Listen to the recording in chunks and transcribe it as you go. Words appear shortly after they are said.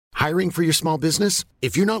Hiring for your small business?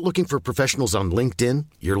 If you're not looking for professionals on LinkedIn,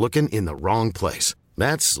 you're looking in the wrong place.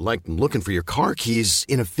 That's like looking for your car keys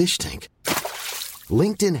in a fish tank.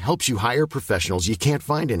 LinkedIn helps you hire professionals you can't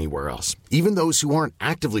find anywhere else, even those who aren't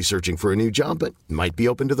actively searching for a new job but might be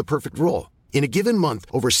open to the perfect role. In a given month,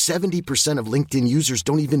 over 70% of LinkedIn users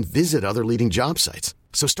don't even visit other leading job sites.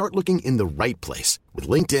 So start looking in the right place. With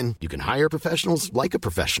LinkedIn, you can hire professionals like a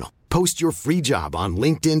professional. Post your free job on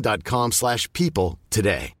linkedin.com/people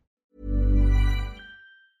today.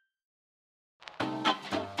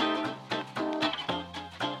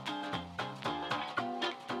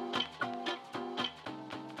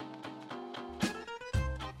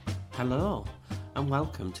 Hello, and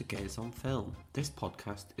welcome to Gays on Film. This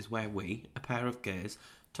podcast is where we, a pair of gays,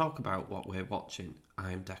 talk about what we're watching.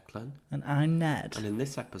 I'm Declan. And I'm Ned. And in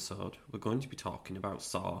this episode, we're going to be talking about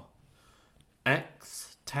Saw.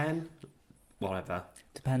 X, 10, whatever.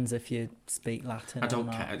 Depends if you speak Latin I don't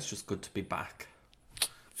or not. care, it's just good to be back.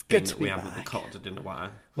 It's good to be we back. haven't recorded in a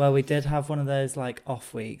while. Well, we did have one of those like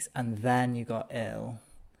off weeks and then you got ill.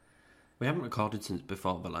 We haven't recorded since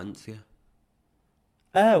before Valencia.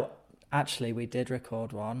 Oh, actually we did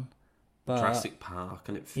record one. But Jurassic Park,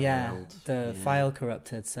 and it failed. yeah, the file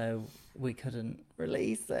corrupted, so we couldn't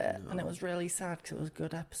release it. No. And it was really sad because it was a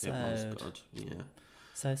good episode. It was good, yeah.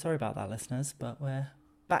 So sorry about that, listeners, but we're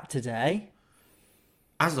back today.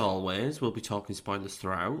 As always, we'll be talking spoilers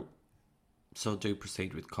throughout, so do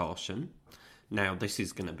proceed with caution. Now, this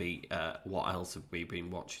is going to be what else have we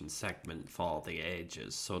been watching segment for the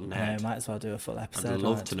ages. So, Ned, Might as well do a full episode. I'd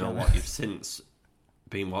love to know what you've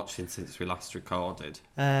been watching since we last recorded.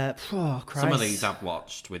 Oh, Christ. Some of these I've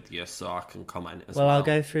watched with you, so I can comment as well. Well, I'll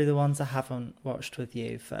go through the ones I haven't watched with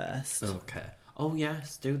you first. Okay. Oh,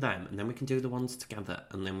 yes, do them, and then we can do the ones together,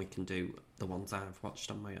 and then we can do the ones I've watched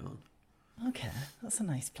on my own. Okay, that's a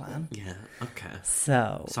nice plan. Yeah, okay.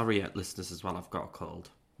 So, Sorry, listeners, as well, I've got a cold,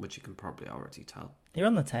 which you can probably already tell. you're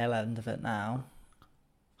on the tail end of it now.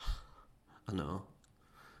 I know,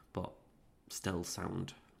 but still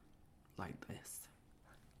sound like this.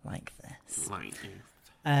 Like this. Like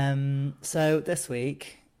this. So this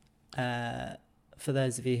week, for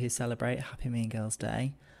those of you who celebrate Happy Mean Girls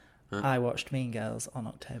Day, I watched Mean Girls on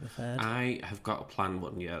October 3rd. I have got a plan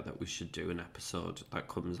one year that we should do an episode that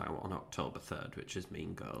comes out on October 3rd, which is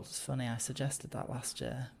Mean Girls. It's funny, I suggested that last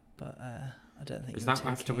year, but I don't think Is you were that too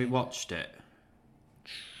after we keen. watched it?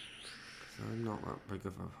 'Cause I'm not that big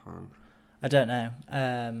of a fan. I don't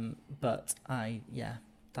know, but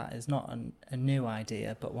that is not a new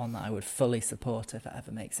idea, but one that I would fully support if it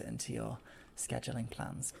ever makes it into your scheduling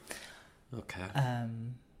plans. Okay.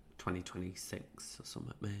 2026 or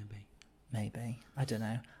something, maybe. Maybe. I don't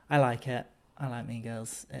know. I like it. I like Mean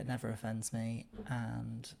Girls. It never offends me,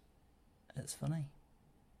 and it's funny.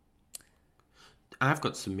 I've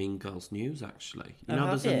got some Mean Girls news, actually. You Oh, know,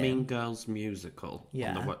 have there's a you? Mean Girls musical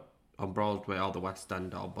Yeah. on Broadway or the West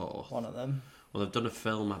End or both. One of them. Well, they've done a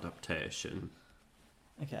film adaptation,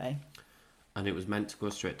 Okay. and it was meant to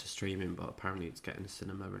go straight to streaming, but apparently it's getting a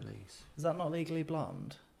cinema release. Is that not Legally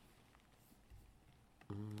Blonde?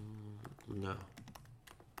 No.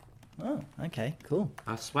 Oh, okay, cool.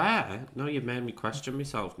 I swear. No, you've made me question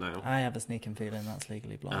myself now. I have a sneaking feeling that's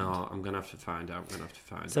Legally Blonde. Oh, I'm going to have to find out.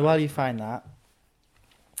 So while you find that,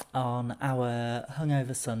 on our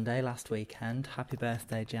hungover Sunday last weekend, happy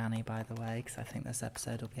birthday, Gianni, by the way, because I think this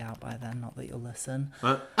episode will be out by then, not that you'll listen.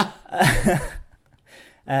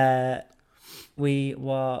 We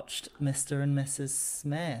watched Mr. and Mrs.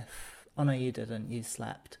 Smith. Oh, no, you didn't. You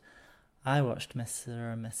slept. I watched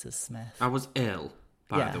Mr. and Mrs. Smith. I was ill,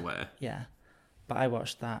 by the way. Yeah. But I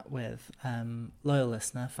watched that with loyal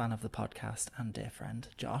listener, fan of the podcast, and dear friend,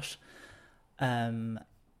 Josh. I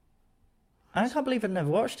can't believe I'd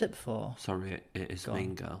never watched it before. Sorry, it is Go on.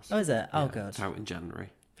 Mean Girls. Oh, is it? Oh, Yeah, good. It's out in January.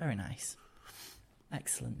 Very nice.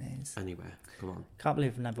 Excellent news. Anyway, go on. Can't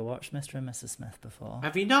believe I've never watched Mr. and Mrs. Smith before.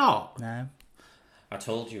 Have you not? No. I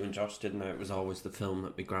told you and Josh, didn't I? It was always the film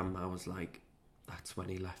that my grandma was like, that's when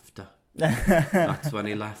he left her. That's when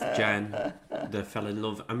he left Jen. They fell in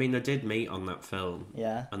love. I mean, they did meet on that film.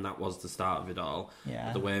 Yeah. And that was the start of it all.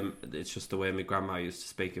 Yeah. It's just the way my grandma used to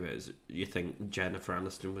speak of it. Is you think Jennifer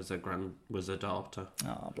Aniston was her daughter.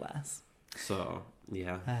 Oh, bless. So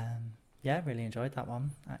yeah. Yeah, really enjoyed that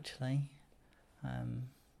one, actually.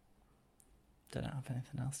 Don't have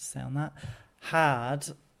anything else to say on that. Had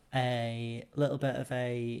a little bit of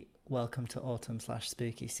a welcome to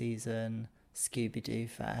autumn/spooky season Scooby-Doo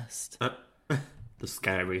fest. The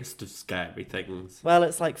scariest of scary things. Well,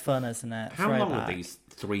 it's like fun, isn't it? How long Throwback. are these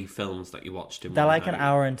 3 films that you watched in They're one like an night?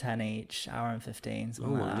 hour and 10 each, hour and 15. No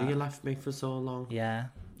Something like wonder that. you left me for so long. Yeah.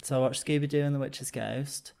 So I watched Scooby-Doo and the Witch's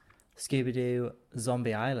Ghost. Scooby-Doo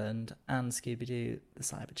Zombie Island, and Scooby-Doo The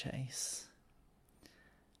Cyber Chase.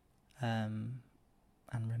 And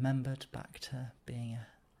remembered back to being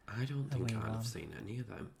I don't think wee I'd one. have seen any of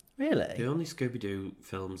them. Really? The only Scooby-Doo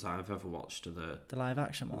films I've ever watched are The live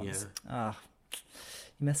action ones? Yeah. Ah,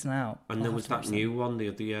 you're missing out. And I'll there have was to watch that them. new one the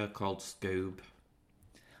other year called Scoob.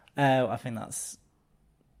 Oh, I think that's...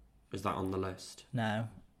 Is that on the list? No,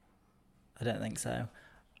 I don't think so.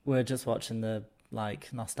 We're just watching the,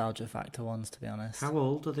 nostalgia factor ones, to be honest. How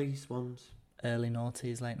old are these ones? Early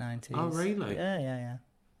noughties, late 90s. Oh, really? Yeah.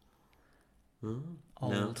 Oh,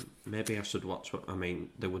 Old. no, maybe I should watch what... I mean,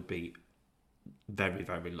 they would be very,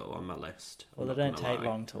 very low on my list. Well, I'm they not don't gonna take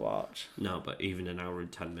lie. long to watch. No, but even an hour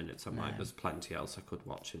and 10 minutes, No. there's plenty else I could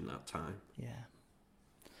watch in that time. Yeah.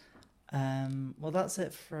 Well, that's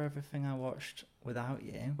it for everything I watched without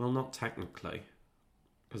you. Well, not technically,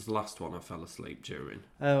 because the last one I fell asleep during.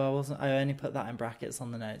 Oh, I only put that in brackets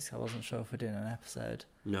on the notes. I wasn't sure if we're doing an episode.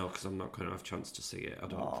 No, because I'm not going to have a chance to see it, I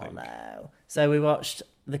don't think. No. So we watched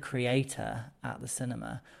The Creator at the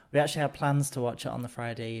cinema. We actually had plans to watch it on the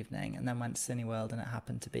Friday evening, and then went to Cineworld, and it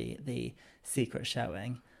happened to be the secret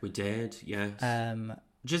showing. We did, yes.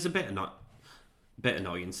 Which is a bit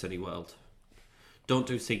annoying, Cineworld. Don't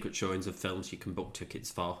do secret showings of films you can book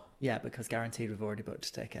tickets for. Yeah, because guaranteed we've already booked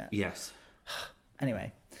a ticket. Yes.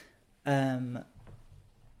 Anyway,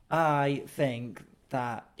 I think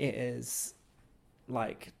that it is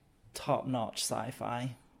top-notch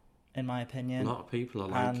sci-fi, in my opinion. A lot of people are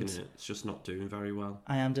liking And it. It's just not doing very well.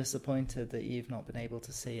 I am disappointed that you've not been able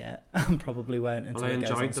to see it, and probably won't until Well, I it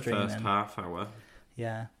goes on enjoyed the streaming. first half hour.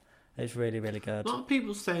 Yeah, it's really, really good. A lot of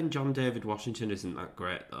people saying John David Washington isn't that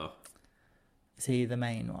great, though. Is he the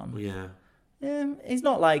main one? Yeah. He's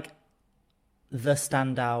not the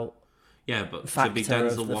standout. Yeah, but to Factor be of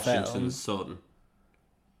Denzel the Washington's son,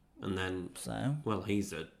 and then, So well,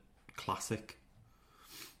 he's a classic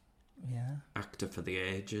yeah, actor for the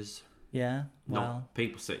ages. yeah. Well,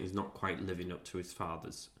 People say he's not quite living up to his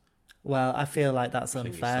father's. I feel like that's I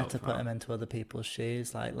think he's unfair so to put far. him into other people's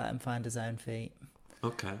shoes. Let him find his own feet.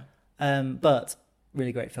 Okay. But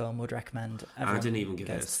really great film. Would recommend. I Everyone didn't even give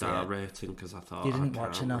it goes a to see star it. rating because I thought You didn't I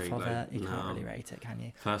watch can't enough really, of it. You can't no. really rate it, can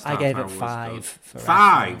you? First I half gave hour it was 5 good. for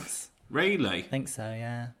 5? reference. Really? I think so.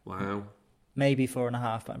 Yeah, Wow. maybe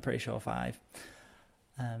 4.5, but I'm pretty sure 5.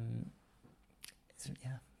 Yeah,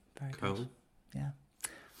 very Cool. good. Yeah.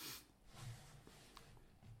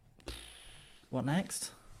 What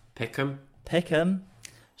next? Pick 'em? Pick 'em.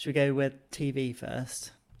 Should we go with TV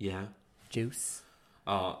first? Yeah. Juice.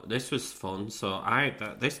 Oh, this was fun. So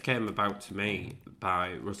this came about to me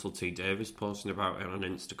by Russell T Davies posting about it on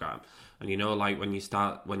Instagram. And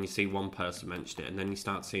when you see one person mention it, and then you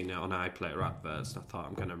start seeing it on iPlayer adverts, I thought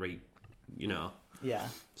I'm gonna read, Yeah.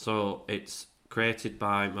 So it's created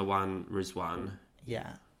by Mawan Rizwan,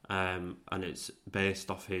 Yeah. and it's based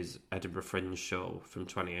off his Edinburgh Fringe show from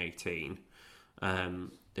 2018.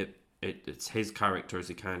 It's his character as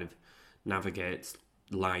he kind of navigates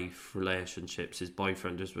life, relationships. His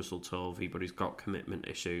boyfriend is Russell Tovey, but he's got commitment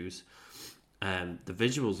issues. The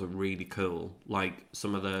visuals are really cool.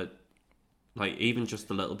 Some of the, even just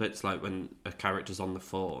the little bits, when a character's on the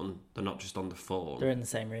phone, they're not just on the phone. They're in the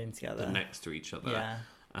same room together. They're next to each other. Yeah.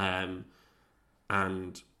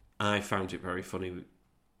 And I found it very funny.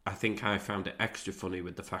 I think I found it extra funny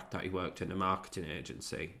with the fact that he worked in a marketing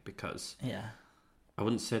agency, because Yeah. I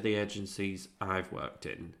wouldn't say the agencies I've worked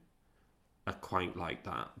in are quite like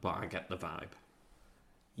that, but I get the vibe.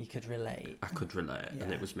 You could relate. I could relate, and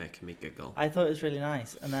Yeah. it was making me giggle. I thought it was really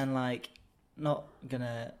nice. And then, not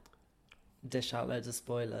gonna dish out loads of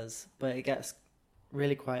spoilers, but it gets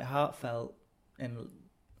really quite heartfelt in,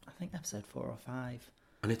 I think, episode 4 or 5.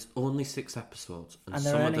 And it's only 6 episodes, and And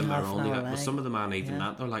they're some of only them are half an only, hour well, long. some of them aren't even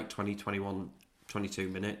Yeah. that. They're 20, 21, 22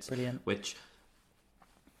 minutes. Brilliant. Which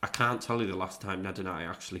I can't tell you the last time Ned and I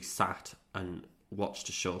actually sat and watched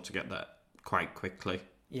a show together quite quickly.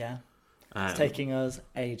 Yeah. It's taking us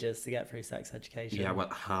ages to get through Sex Education. Yeah,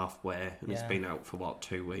 we're halfway, and it's Yeah. been out for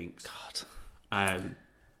 2 weeks. God.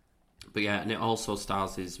 But yeah, and it also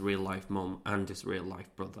stars his real life mum and his real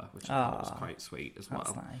life brother, which I thought was Ah, quite sweet as That's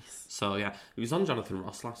well. nice. So yeah, he was on Jonathan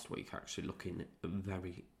Ross last week, actually looking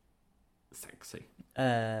very sexy.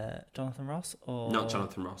 Jonathan Ross or Not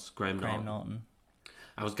Jonathan Ross, Graham Graham Norton. Norton?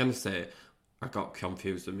 I was going to say I got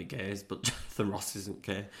confused with my gays, but Jonathan Ross isn't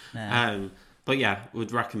gay. No. But yeah,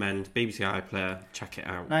 would recommend BBC iPlayer. Check it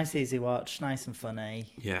out. Nice, easy watch. Nice and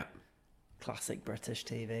funny. Yeah, Classic British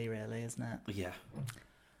TV, really, isn't it? yeah.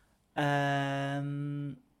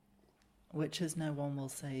 Witches, No One Will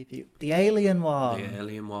Save You. The Alien one. The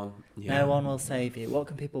Alien one. Yeah. No One Will Save You. What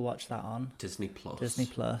can people watch that on? Disney Plus. Disney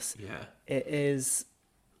Plus. Yeah. It is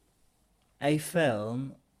a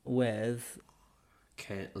film with...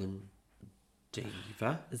 Caitlin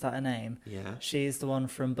Dever. Is that her name? Yeah. She's the one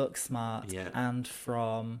from Booksmart and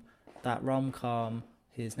from that rom-com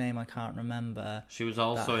whose name I can't remember. She was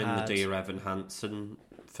also in the Dear Evan Hansen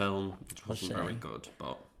film, which wasn't very good,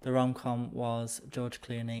 but... The rom-com was George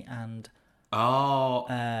Clooney and...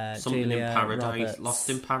 something Julia in Paradise. Roberts. Lost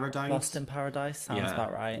in Paradise? Lost in Paradise, sounds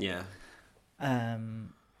about right. Yeah.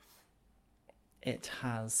 It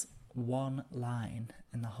has one line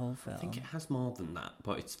in the whole film. I think it has more than that,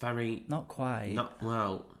 but it's very... Not quite.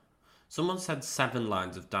 Well, someone said 7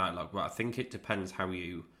 lines of dialogue, but I think it depends how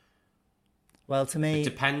you... Well, to me... It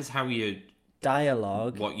depends how you...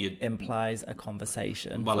 Dialogue implies a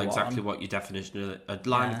conversation. Well, exactly what your definition of... A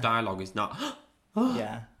line of dialogue is not...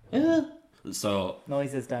 Yeah. So...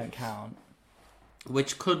 Noises don't count.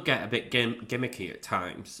 Which could get a bit gimmicky at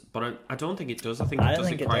times, but I don't think it does. I think it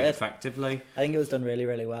does it quite effectively. I think it was done really,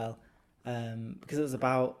 really well. Because it was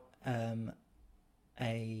about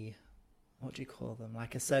a... What do you call them?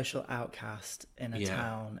 Like a social outcast in a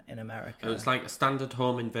town in America. It was like a standard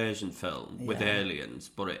home invasion film with aliens,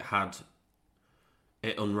 but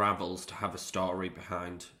it unravels to have a story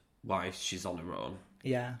behind why she's on her own.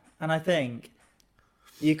 Yeah, and I think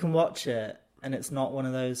you can watch it and it's not one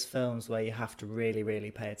of those films where you have to really, really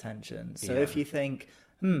pay attention. So if you think,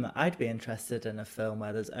 I'd be interested in a film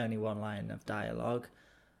where there's only one line of dialogue,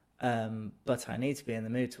 but I need to be in the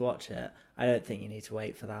mood to watch it, I don't think you need to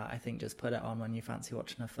wait for that. I think just put it on when you fancy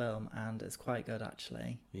watching a film, and it's quite good,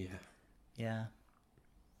 actually. Yeah.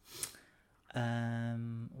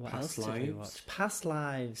 What else did we watch? Past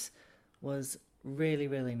Lives was really,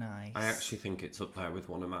 really nice. I actually think it's up there with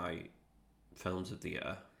one of my films of the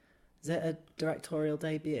year. Is it a directorial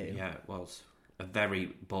debut? Yeah, it was. A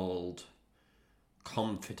very bold,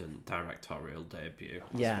 confident directorial debut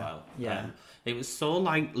as well. Yeah. It was so,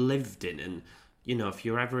 lived in, and, if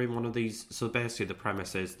you're ever in one of these... So basically the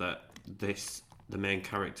premise is that the main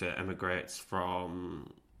character emigrates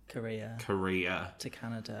from... Korea to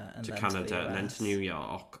Canada and then to New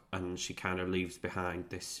York, and she kind of leaves behind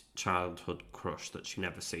this childhood crush that she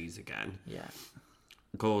never sees again. Yeah.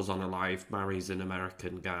 Goes on a life, marries an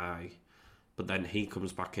American guy, but then he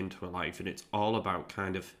comes back into her life, and it's all about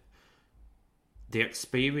kind of the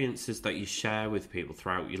experiences that you share with people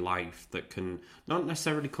throughout your life that can not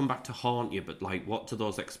necessarily come back to haunt you, but what do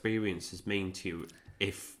those experiences mean to you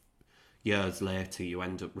if years later you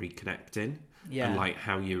end up reconnecting? And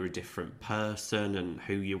how you're a different person and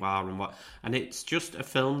who you are and what. And it's just a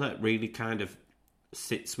film that really kind of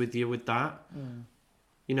sits with you with that.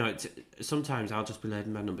 It's sometimes I'll just be laid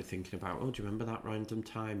in bed and be thinking about, do you remember that random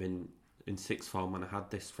time in sixth form when I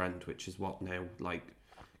had this friend, which is what now,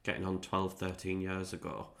 getting on 12, 13 years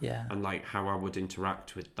ago. Yeah. And how I would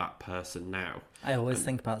interact with that person now. I always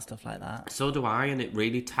think about stuff like that. So do I, and it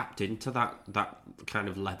really tapped into that kind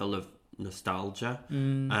of level of nostalgia.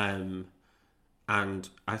 And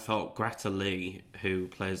I thought Greta Lee, who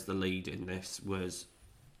plays the lead in this, was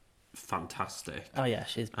fantastic. Oh yeah,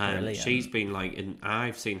 she's brilliant. She's been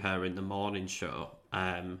I've seen her in The Morning Show,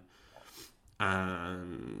 and I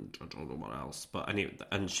don't know what else, but anyway,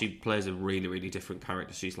 and she plays a really, really different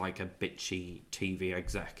character. She's like a bitchy TV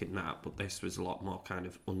exec in that, but this was a lot more kind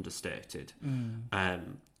of understated.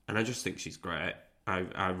 And I just think she's great.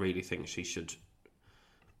 I really think she should.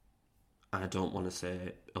 I don't want to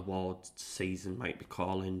say awards season might be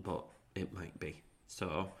calling, but it might be.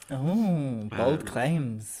 So, bold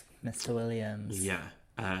claims, Mr. Williams. Yeah,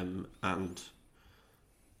 and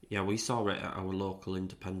we saw it at our local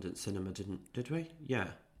independent cinema, did we? Yeah,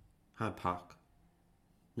 Hyde Park.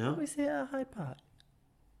 No, did we see it at Hyde Park?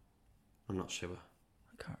 I'm not sure.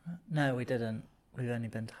 I can't remember. No, we didn't. We've only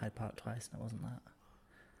been to Hyde Park twice, and it wasn't that.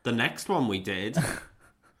 The next one we did,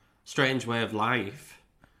 Strange Way of Life.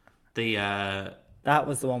 That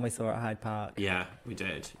was the one we saw at Hyde Park. Yeah, we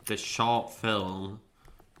did. The short film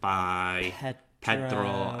by Pedro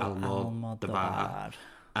Almodovar,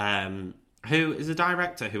 who is a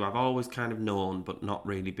director who I've always kind of known, but not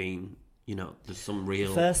really been. There's some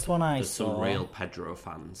real. First one I saw. Some real Pedro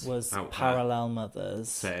fans was out Parallel Mothers.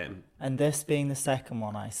 Same. And this being the second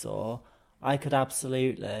one I saw, I could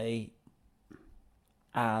absolutely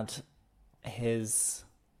add his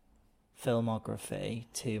filmography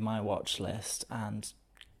to my watch list and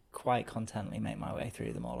quite contently make my way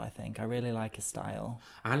through them all. I think I really like his style.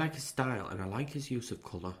 I like his style, and I like his use of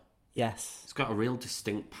colour. Yes, it's got a real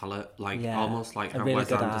distinct palette, almost like how really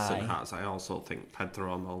Wes Anderson has. I also think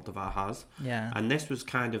Pedro Almodovar has. Yeah, and this was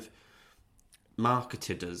kind of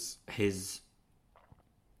marketed as his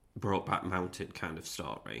Brokeback Mountain kind of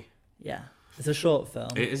story. Yeah. It's a short film.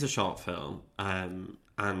 It is a short film,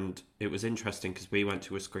 and it was interesting because we went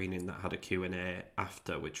to a screening that had a Q&A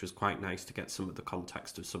after, which was quite nice to get some of the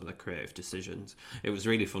context of some of the creative decisions. It was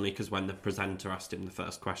really funny because when the presenter asked him the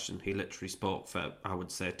first question, he literally spoke for, I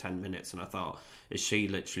would say, 10 minutes, and I thought, is she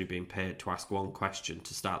literally being paid to ask one question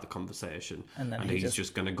to start the conversation? And then he's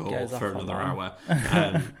just going to go goes for off on another one.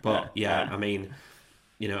 hour. But yeah, I mean,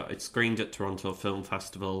 you know, it's screened at Toronto Film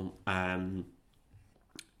Festival, and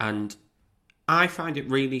I find it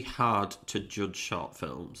really hard to judge short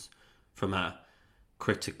films from a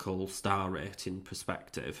critical star rating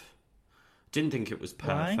perspective. Didn't think it was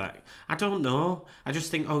perfect. Why? I don't know. I just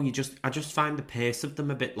think, I just find the pace of them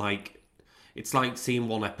a bit like, it's like seeing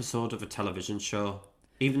one episode of a television show.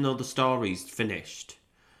 Even though the story's finished,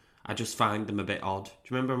 I just find them a bit odd. Do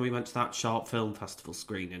you remember when we went to that short film festival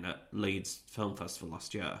screening at Leeds Film Festival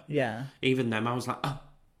last year? Yeah. Even them, I was like,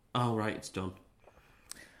 oh right, it's done.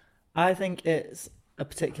 I think it's a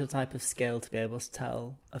particular type of skill to be able to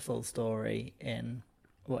tell a full story in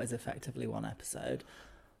what is effectively one episode.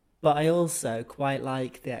 But I also quite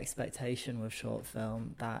like the expectation with short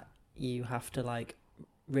film that you have to like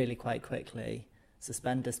really quite quickly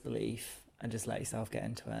suspend disbelief and just let yourself get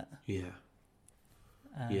into it. Yeah.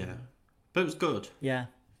 Yeah. But it was good. Yeah.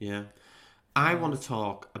 Yeah. I want to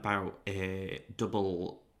talk about a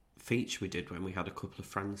double feature we did when we had a couple of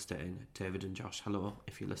friends staying, David and Josh. Hello,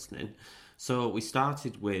 if you're listening. So we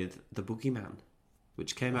started with The Boogeyman,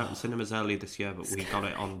 which came out in cinemas early this year, but we got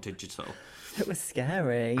it on digital. It was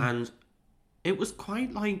scary. And it was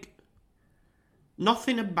quite like,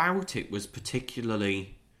 nothing about it was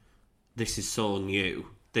particularly, this is so new,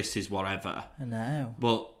 this is whatever. I know.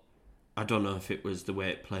 But I don't know if it was the way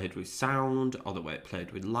it played with sound or the way it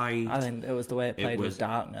played with light. I think it was the way it played was with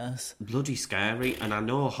darkness. Bloody scary. And I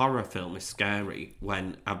know a horror film is scary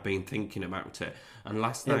when I've been thinking about it. And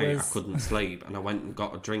last night I couldn't sleep and I went and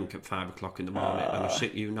got a drink at 5 o'clock in the morning. And I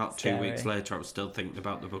shit you not, scary. 2 weeks later I was still thinking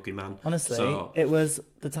about The Boogeyman. Honestly, it was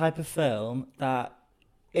the type of film that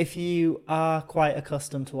if you are quite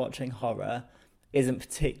accustomed to watching horror, isn't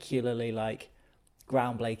particularly like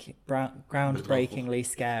groundbreakingly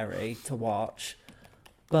scary to watch,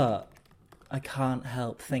 but I can't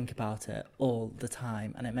help think about it all the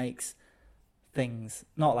time, and it makes things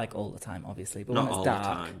not like all the time, obviously, but not when it's all dark, the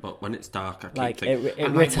time, but when it's dark, I keep like thinking, it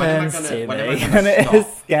I'm like, returns to me, when am I and gonna it stop is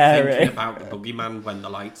scary. thinking about the Boogeyman when the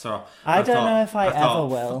lights are. I don't know if I thought, ever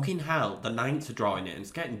will. Fucking hell, the nights are drawing in.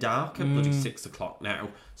 It's getting dark at bloody 6 o'clock now.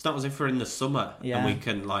 It's not as if we're in the summer and we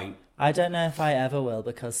can like. I don't know if I ever will,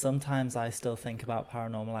 because sometimes I still think about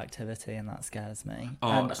Paranormal Activity and that scares me. Oh,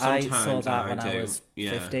 and I saw sometimes that I when I do. was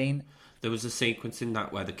Yeah. 15. There was a sequence in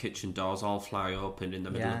that where the kitchen doors all fly open in the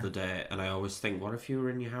middle of the day, and I always think, what if you were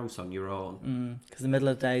in your house on your own? Because the middle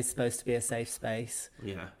of the day is supposed to be a safe space.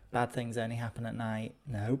 Yeah. Bad things only happen at night.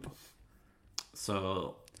 Nope.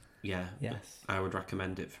 So, yeah. Yes. I would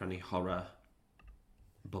recommend it for any horror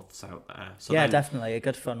buffs out there. So Yeah, then, definitely. A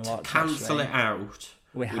good fun watch. cancel actually. it out.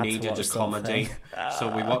 We had to needed a watch comedy. something.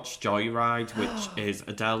 So we watched Joyride, which is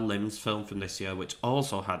Adele Lim's film from this year, which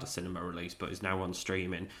also had a cinema release but is now on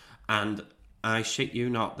streaming. And I shit you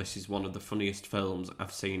not, this is one of the funniest films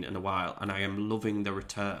I've seen in a while, and I am loving the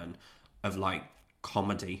return of like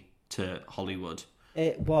comedy to Hollywood.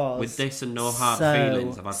 It was. With this and No Hard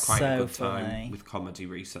Feelings, I've had quite a good time with comedy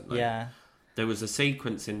recently. Yeah. There was a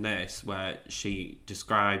sequence in this where she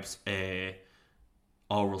describes a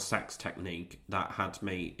oral sex technique that had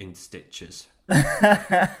me in stitches.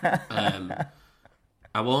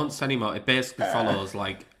 I won't say anymore. It basically follows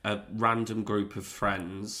like a random group of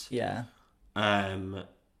friends. Yeah. I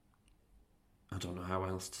don't know how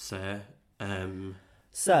else to say.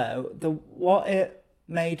 So what it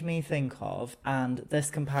made me think of, and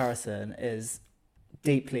this comparison is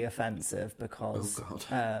deeply offensive because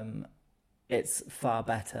it's far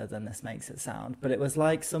better than this makes it sound. But it was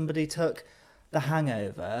like somebody took The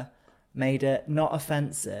Hangover, made it not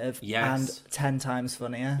offensive, and 10 times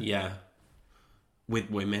funnier. Yeah. With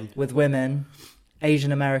women. With women.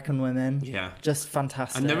 Asian American women. Yeah. Just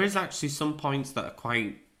fantastic. And there is actually some points that are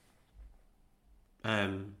quite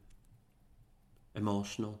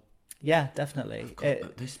emotional. Yeah, definitely.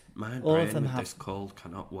 All of them have this cold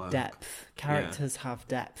cannot work. Depth. Characters have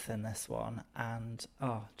depth in this one, and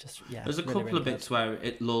There's a couple of bits where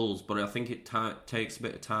it lulls, but I think it takes a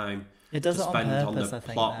bit of time to spend on the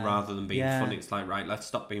plot rather than being funny. It's like, right, let's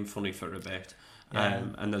stop being funny for a bit. Yeah.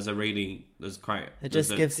 And It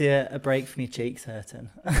just gives you a break from your cheeks hurting.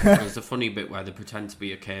 there's a funny bit where they pretend to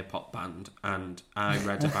be a K-pop band, and I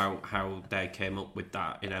read about how they came up with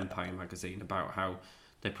that in Empire magazine, about how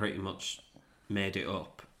they pretty much made it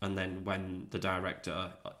up, and then when the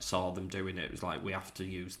director saw them doing it, it was like, we have to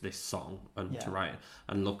use this song and to write it.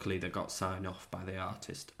 And luckily they got signed off by the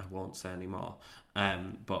artist. I won't say any more.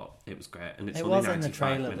 But it was great, and it's It only was in 95 the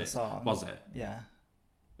trailer, minutes. the song. Was it? Yeah.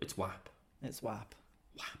 It's WAP. It's WAP.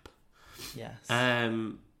 WAP. Yes.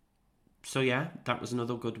 So yeah, that was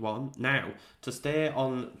another good one. Now,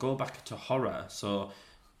 to go back to horror. So,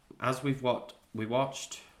 as we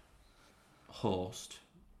watched Host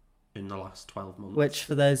in the last 12 months. Which,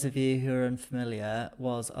 for those of you who are unfamiliar,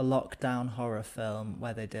 was a lockdown horror film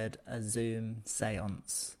where they did a Zoom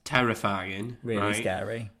seance. Terrifying. Really right?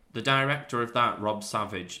 scary. The director of that, Rob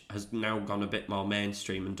Savage, has now gone a bit more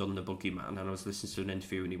mainstream and done the Boogeyman. And I was listening to an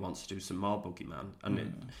interview and he wants to do some more Boogeyman.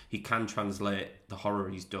 And he can translate the horror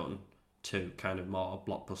he's done to kind of more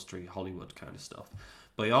blockbustery Hollywood kind of stuff.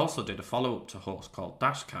 But he also did a follow-up to Host called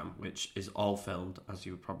Dashcam, which is all filmed, as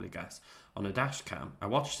you would probably guess, on a dash cam. I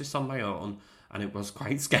watched this on my own, and it was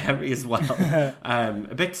quite scary as well. A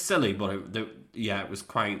bit silly, but it was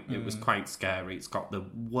quite scary. It's got the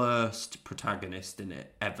worst protagonist in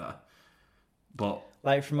it ever. But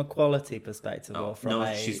like from a quality perspective, or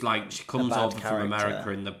from she comes over from America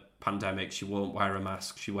in the pandemic. She won't wear a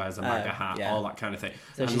mask. She wears a MAGA hat, all that kind of thing.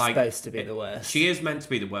 So she's supposed to be the worst. She is meant to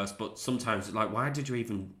be the worst, but sometimes it's like, why did you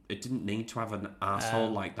even? It didn't need to have an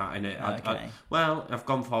asshole like that in it. Okay. I've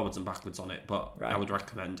gone forwards and backwards on it, but I would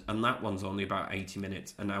recommend. And that one's only about 80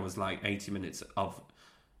 minutes, and I was like 80 minutes of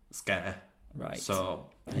scare. Right.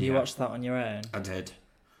 So you watched that on your own? I did.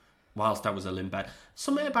 Whilst I was ill in bed.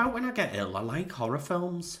 Something about when I get ill, I like horror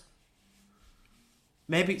films.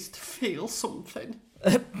 Maybe it's to feel something.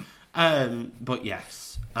 But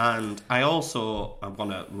yes. And I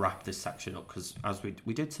want to wrap this section up because as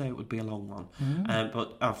we did say it would be a long one.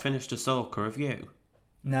 But I've finished Ahsoka. Have you?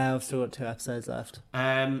 No, I've still got 2 episodes left.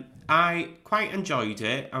 I quite enjoyed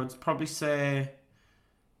it. I would probably say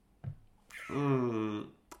if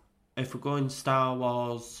we're going Star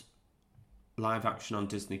Wars live action on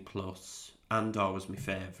Disney Plus, Andor was my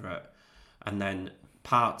favourite, and then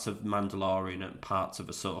parts of Mandalorian and parts of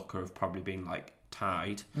Ahsoka have probably been like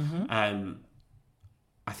tied.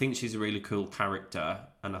 I think she's a really cool character,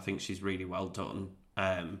 and I think she's really well done.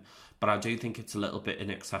 But I do think it's a little bit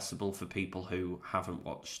inaccessible for people who haven't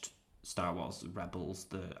watched Star Wars Rebels,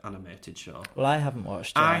 the animated show. Well, I haven't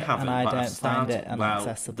watched it, I haven't, and I but don't I've find started, it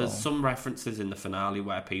inaccessible. There's some references in the finale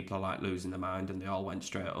where people are like losing their mind, and they all went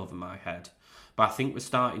straight over my head. But I think we're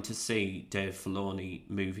starting to see Dave Filoni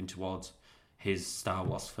moving towards his Star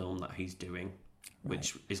Wars film that he's doing,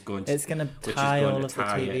 which is going to tie all of the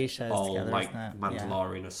TV shows all together, like isn't it?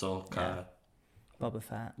 Mandalorian, Ahsoka, Boba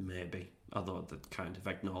Fett, maybe. Although they kind of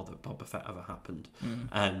ignore that Boba Fett ever happened.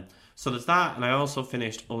 So there's that, and I also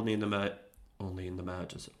finished Only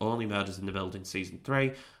Murders in the Building season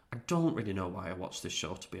 3. I don't really know why I watched this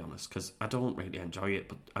show, to be honest, because I don't really enjoy it.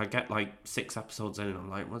 But I get like 6 episodes in, and I'm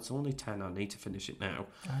like, well, it's only 10. I need to finish it now.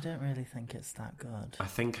 I don't really think it's that good. I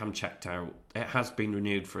think I'm checked out. It has been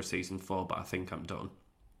renewed for a season 4, but I think I'm done.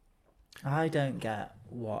 I don't get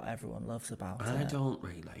what everyone loves about it. I don't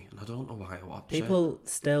really, and I don't know why I watch it. People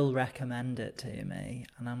still recommend it to me,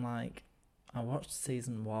 and I'm like, I watched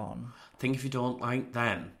season 1. I think if you don't like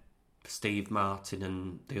them, Steve Martin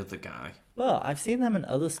and the other guy. Well, I've seen them in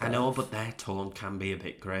other stuff. I know, but their tone can be a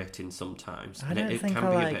bit grating sometimes. I don't it think can I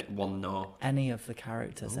be like a bit one note. any of the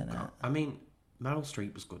characters in it. I mean, Meryl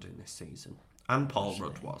Streep was good in this season, and Paul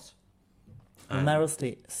Rudd was. Well, Meryl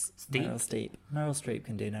Streep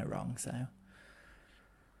can do no wrong, so.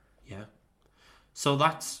 Yeah. So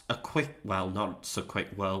that's a quick, well, not so quick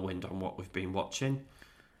whirlwind on what we've been watching.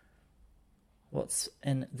 What's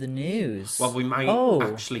in the news? Well, we might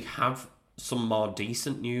actually have some more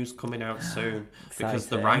decent news coming out soon because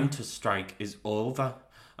the writer's strike is over,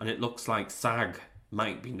 and it looks like SAG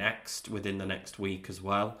might be next within the next week as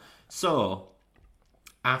well. So,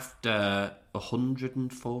 after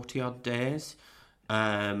 140 odd days,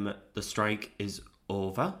 the strike is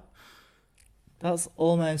over. That's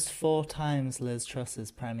almost 4 times Liz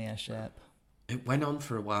Truss's premiership. It went on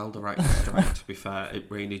for a while, the writer's strike, to be fair. It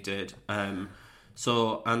really did. And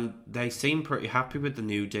they seem pretty happy with the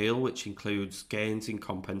new deal, which includes gains in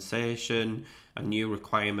compensation, a new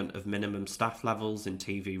requirement of minimum staff levels in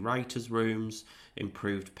TV writers' rooms,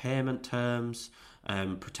 improved payment terms,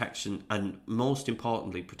 protection, and most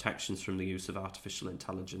importantly, protections from the use of artificial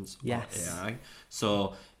intelligence, or AI.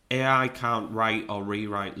 So AI can't write or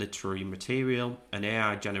rewrite literary material, and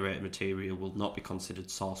AI-generated material will not be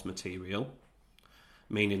considered source material,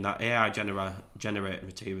 meaning that AI-generated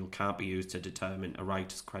material can't be used to determine a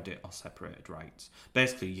writer's credit or separated rights.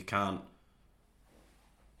 Basically, you can't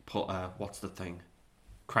put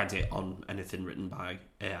credit on anything written by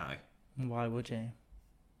AI. Why would you?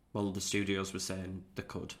 Well, the studios were saying they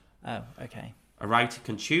could. Oh, okay. A writer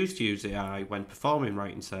can choose to use AI when performing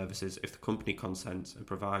writing services if the company consents and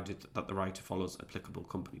provided that the writer follows applicable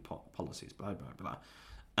company policies, blah, blah,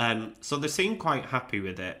 blah. So they seem quite happy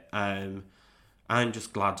with it. I'm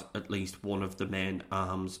just glad at least one of the main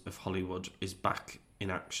arms of Hollywood is back in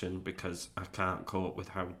action, because I can't cope with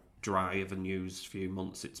how dry of a news few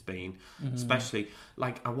months it's been. Especially,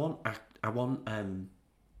 like, I want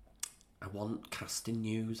casting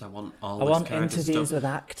news. I want all this kind of stuff. Interviews with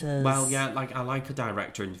actors. Well, yeah, like, I like a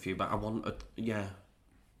director interview, but I want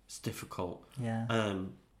it's difficult. Yeah.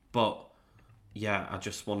 But yeah, I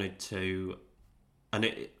just wanted to, and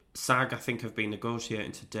SAG, I think, have been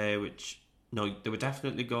negotiating today. They were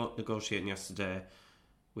definitely negotiating yesterday,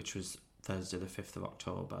 which was Thursday, the 5th of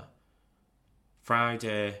October.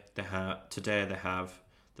 Friday today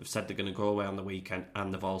they've said they're going to go away on the weekend,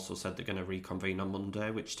 and they've also said they're going to reconvene on Monday,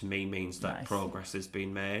 which to me means that progress is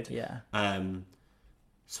being made. Yeah.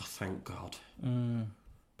 So thank God.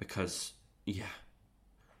 Because,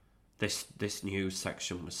 this news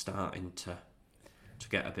section was starting to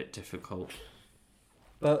get a bit difficult.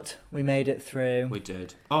 But we made it through. We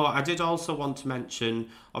did. Oh, I did also want to mention,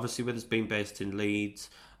 obviously with us being based in Leeds,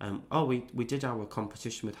 we did our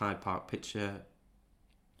competition with Hyde Park Picture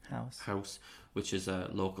House, which is a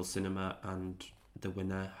local cinema, and the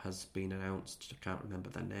winner has been announced. I can't remember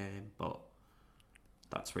their name, but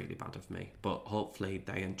that's really bad of me. But hopefully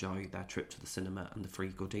they enjoy their trip to the cinema and the free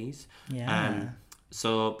goodies. Yeah.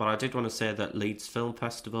 But I did want to say that Leeds Film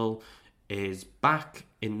Festival is back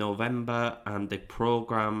in November, and the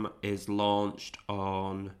programme is launched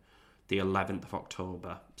on the 11th of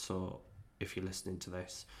October. So if you're listening to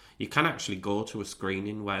this, you can actually go to a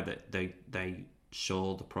screening where they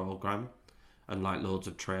show the programme and like loads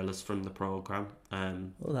of trailers from the programme.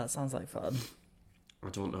 Well, that sounds like fun. I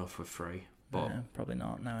don't know if we're free, but no, probably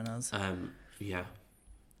not, knowing us. Yeah,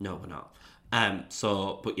 no, we're not.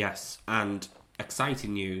 But yes, and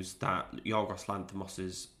exciting news that Yorgos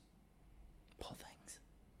Lanthimos's Poor Things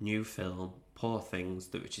new film, Poor Things,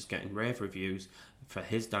 which is getting rave reviews for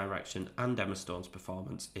his direction and Emma Stone's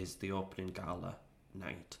performance, is the opening gala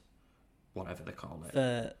night, whatever they call it.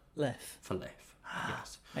 For Liff. For Liff,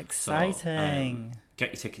 yes. Exciting. So, get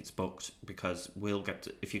your tickets booked, because we'll get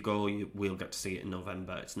to, if you go, we'll get to see it in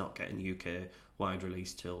November. It's not getting UK wide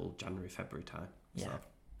release till January, February time. Yeah. So,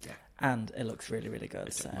 yeah. And it looks really, really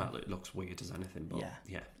good. Well, it looks weird as anything, but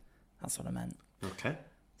yeah. That's what I meant. Okay.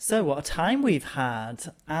 So what a time we've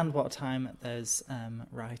had, and what a time those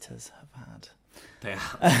writers have had. They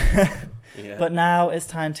are. Yeah. But now it's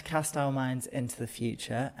time to cast our minds into the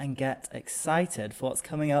future and get excited for what's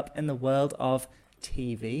coming up in the world of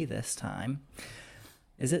TV this time.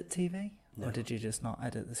 Is it TV? No. Or did you just not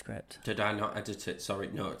edit the script? Did I not edit it? Sorry,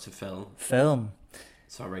 no, it's a film. Film.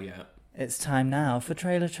 Sorry, yeah. It's time now for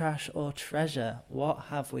Trailer Trash or Treasure. What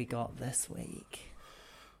have we got this week?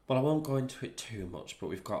 Well, I won't go into it too much, but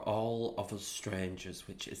we've got All of Us Strangers,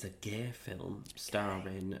 which is a gay film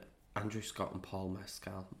starring Andrew Scott and Paul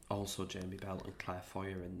Mescal, also Jamie Bell and Claire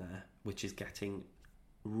Foyer in there, which is getting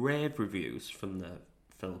rave reviews from the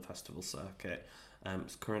film festival circuit.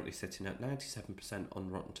 It's currently sitting at 97% on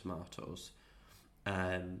Rotten Tomatoes,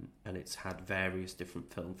 and it's had various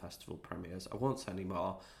different film festival premieres. I won't say any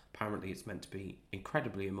more. Apparently it's meant to be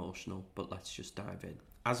incredibly emotional, but let's just dive in.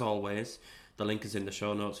 As always, the link is in the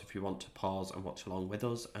show notes if you want to pause and watch along with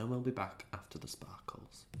us, and we'll be back after the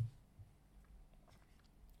sparkles.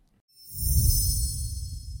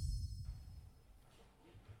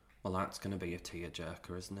 Well, that's going to be a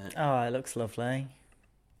tearjerker, isn't it? Oh, it looks lovely.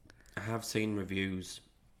 I have seen reviews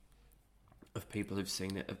of people who've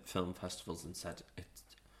seen it at film festivals and said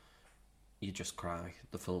you just cry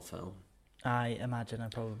the full film. I imagine I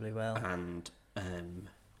probably will. And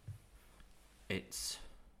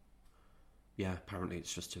apparently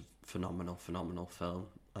it's just a phenomenal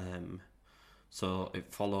film. So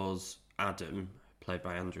it follows Adam, played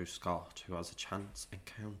by Andrew Scott, who has a chance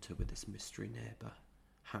encounter with his mystery neighbour,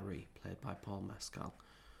 Harry, played by Paul Mescal,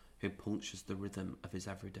 who punctures the rhythm of his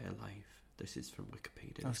everyday life. This is from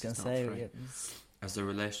Wikipedia. I was going to say... As the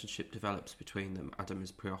relationship develops between them, Adam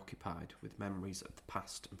is preoccupied with memories of the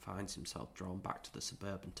past and finds himself drawn back to the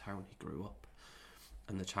suburban town he grew up.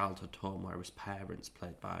 and the childhood home where his parents,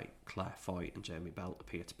 played by Claire Foy and Jamie Bell,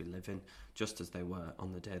 appear to be living, just as they were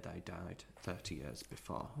on the day they died 30 years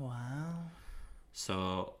before. Wow.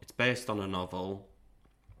 So it's based on a novel.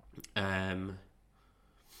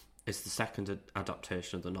 It's the second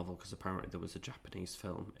adaptation of the novel, because apparently there was a Japanese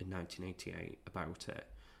film in 1988 about it.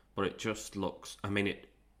 But it just looks... I mean,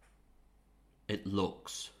 it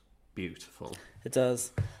looks beautiful. It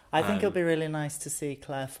does. I think it'll be really nice to see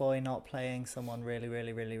Claire Foy not playing someone really,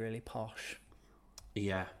 really, really, really posh.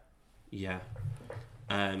 Yeah.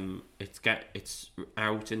 It's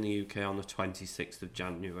out in the UK on the 26th of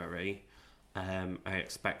January. I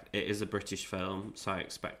expect... It is a British film, so I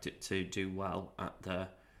expect it to do well at the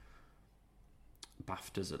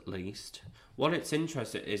BAFTAs at least. What it's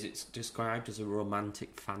interesting is it's described as a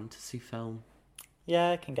romantic fantasy film.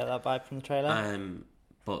 Yeah, I can get that vibe from the trailer.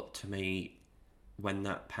 But to me, when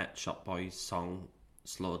that Pet Shop Boys song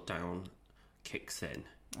 "Slowed Down" kicks in,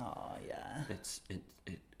 oh yeah,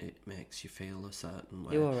 it makes you feel a certain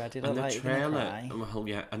way. You already look like you're gonna cry. Well,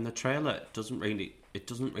 yeah, and the trailer doesn't really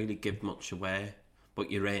give much away,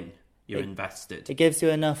 but you're invested. It gives you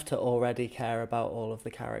enough to already care about all of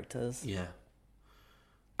the characters. Yeah.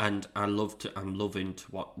 And I'm loving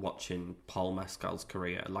to watching Paul Mescal's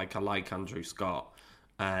career. Like, I like Andrew Scott,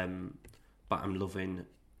 but I'm loving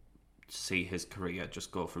to see his career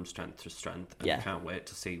just go from strength to strength. And I can't wait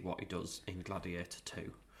to see what he does in Gladiator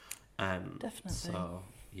 2. Definitely. So,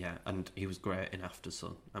 yeah, and he was great in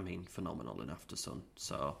Aftersun. I mean, phenomenal in Aftersun.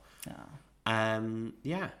 So,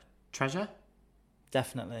 yeah, Treasure?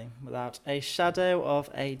 Definitely, without a shadow of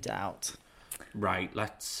a doubt. Right,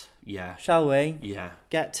 let's... Yeah. Shall we? Yeah.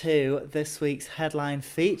 Get to this week's headline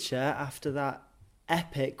feature after that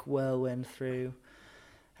epic whirlwind through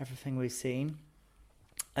everything we've seen.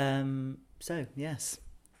 So, yes,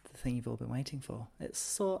 the thing you've all been waiting for. It's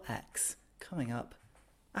Saw X, coming up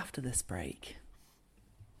after this break.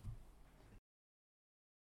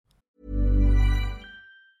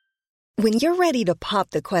 When you're ready to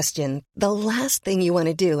pop the question, the last thing you want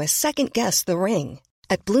to do is second-guess the ring.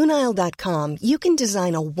 At BlueNile.com, you can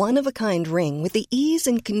design a one-of-a-kind ring with the ease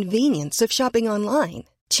and convenience of shopping online.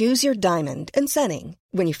 Choose your diamond and setting.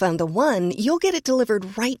 When you find the one, you'll get it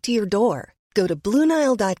delivered right to your door. Go to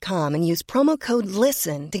BlueNile.com and use promo code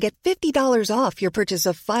LISTEN to get $50 off your purchase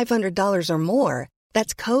of $500 or more.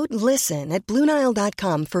 That's code LISTEN at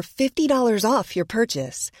BlueNile.com for $50 off your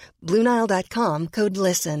purchase. BlueNile.com, code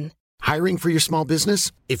LISTEN. Hiring for your small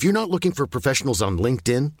business? If you're not looking for professionals on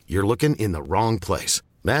LinkedIn, you're looking in the wrong place.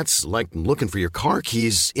 That's like looking for your car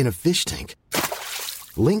keys in a fish tank.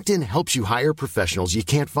 LinkedIn helps you hire professionals you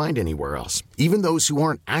can't find anywhere else, even those who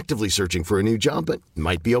aren't actively searching for a new job but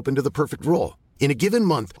might be open to the perfect role. In a given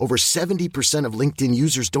month, over 70% of LinkedIn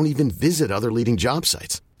users don't even visit other leading job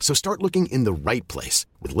sites. So start looking in the right place.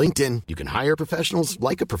 With LinkedIn, you can hire professionals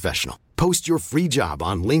like a professional. Post your free job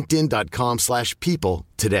on linkedin.com/people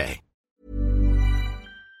today.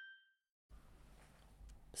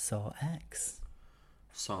 Saw X.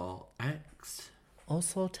 Saw X. Or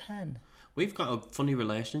Saw 10. We've got a funny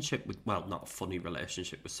relationship with... Well, not a funny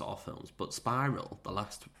relationship with Saw films, but Spiral, the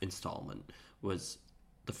last instalment, was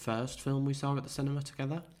the first film we saw at the cinema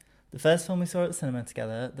together. The first film we saw at the cinema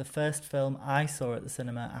together. The first film I saw at the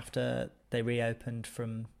cinema after they reopened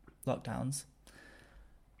from lockdowns.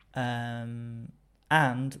 And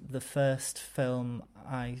the first film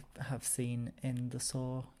I have seen in the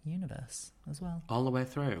Saw universe as well. All the way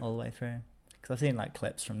through? All the way through. Because I've seen like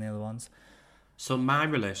clips from the other ones. So my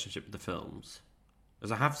relationship with the films,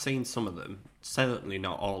 as I have seen some of them, certainly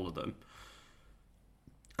not all of them,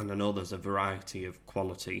 and I know there's a variety of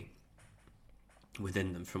quality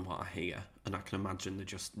within them from what I hear, and I can imagine they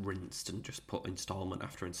just rinsed and just put instalment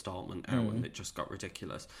after instalment out and it just got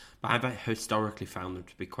ridiculous. But I've historically found them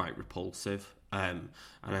to be quite repulsive, and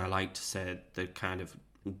I like to say they're kind of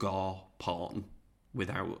gore porn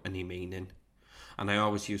without any meaning. And I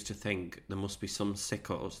always used to think there must be some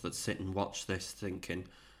sickos that sit and watch this thinking,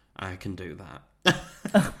 I can do that.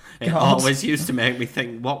 It always used to make me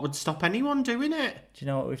think, what would stop anyone doing it? Do you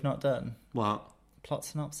know what we've not done? What? Plot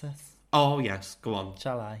synopsis. Oh, yes, go on.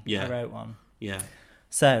 Shall I? Yeah. I wrote one. Yeah.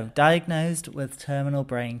 So, diagnosed with terminal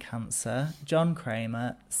brain cancer, John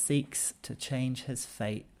Kramer seeks to change his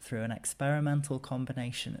fate through an experimental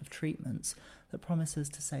combination of treatments that promises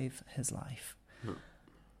to save his life.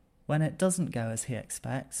 When it doesn't go as he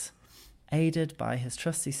expects, aided by his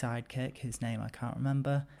trusty sidekick, whose name I can't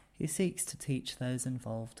remember, he seeks to teach those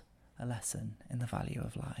involved a lesson in the value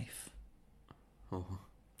of life. Oh.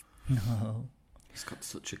 No. He's got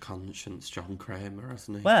such a conscience, John Kramer,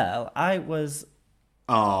 hasn't he? Well, I was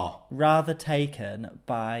rather taken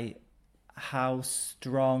by how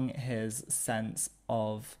strong his sense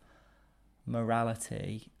of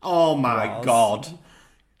morality. Oh my God.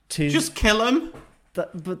 Just kill him.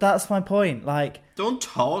 But that's my point. Like, don't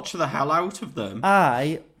torture the hell out of them.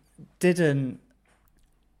 I didn't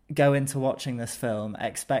go into watching this film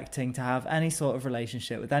expecting to have any sort of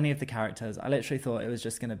relationship with any of the characters. I literally thought it was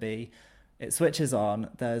just going to be, it switches on,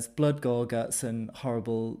 there's blood, gore, guts, and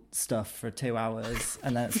horrible stuff for 2 hours,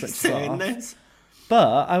 and then it switches off. This?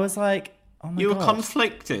 But I was like, oh my God. You were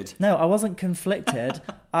conflicted. No, I wasn't conflicted.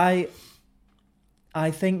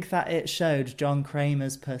 I think that it showed John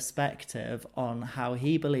Kramer's perspective on how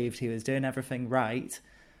he believed he was doing everything right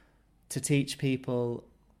to teach people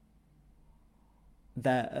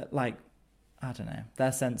their, like, I don't know,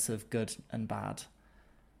 their sense of good and bad.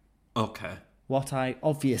 Okay. What I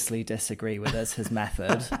obviously disagree with is his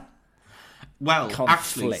method. Well,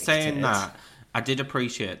 actually, Conflicted. saying that, I did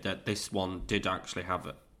appreciate that this one did actually have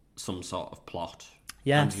some sort of plot.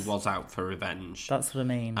 Yes. And he was out for revenge. That's what I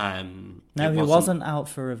mean. No, he wasn't out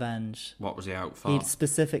for revenge. What was he out for? He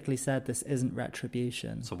specifically said this isn't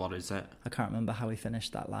retribution. So what is it? I can't remember how he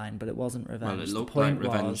finished that line, but it wasn't revenge. Well, it looked like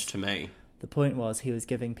revenge to me. The point was he was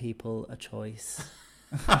giving people a choice.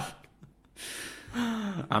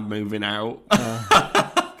 I'm moving out.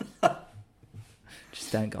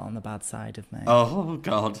 Just don't get on the bad side of me. Oh,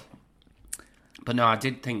 God. But no, I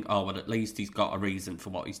did think, oh, well, at least he's got a reason for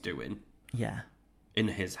what he's doing. Yeah. In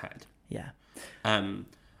his head. Yeah.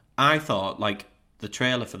 I thought, like, the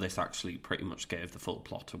trailer for this actually pretty much gave the full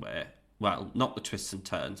plot away. Well, not the twists and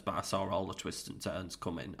turns, but I saw all the twists and turns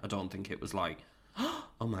coming. I don't think it was like,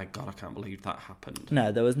 oh my God, I can't believe that happened.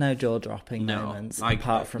 No, there was no jaw-dropping No, moments, like-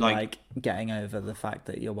 apart from, like- getting over the fact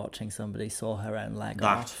that you're watching somebody saw her own leg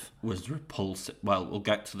That off. was repulsive. Well, we'll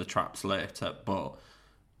get to the traps later, but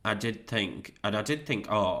I did think,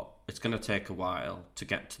 oh, it's going to take a while to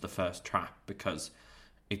get to the first trap because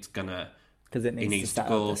it's going to... Because it he needs to needs to start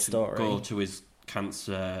go up the story. go to his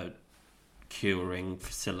cancer curing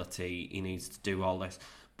facility. He needs to do all this.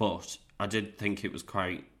 But I did think it was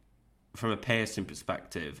quite... From a pacing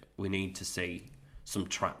perspective, we need to see some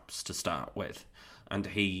traps to start with. And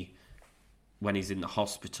he, when he's in the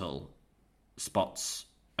hospital, spots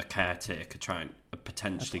a caretaker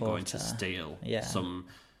potentially going to steal some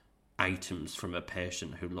items from a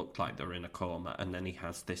patient who looked like they're in a coma. And then he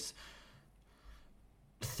has this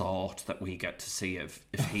thought that we get to see of,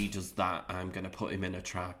 if he does that, I'm going to put him in a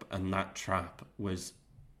trap. And that trap was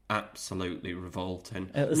absolutely revolting.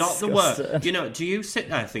 It was Not disgusting. the word. You know, do you sit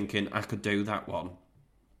there thinking, I could do that one?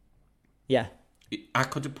 Yeah, I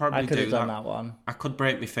could have I probably could do have done that one I could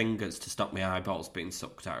break my fingers to stop my eyeballs being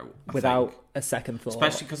sucked out. I without think. a second thought.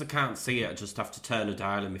 Especially because I can't see it. I just have to turn a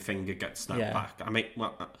dial and my finger gets snapped Yeah. back. I mean,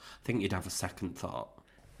 well, I think you'd have a second thought.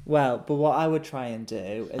 Well, but what I would try and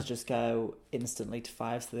do is just go instantly to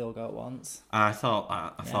 5 so they all go at once. I thought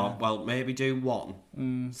that. I thought, well, maybe do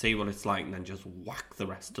one, see what it's like, and then just whack the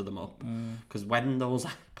rest of them up. Because when those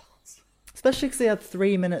eyeballs... Especially because he had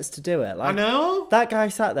 3 minutes to do it. Like, I know. That guy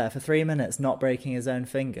sat there for 3 minutes not breaking his own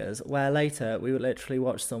fingers, where later we would literally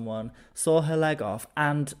watch someone saw her leg off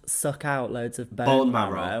and suck out loads of bone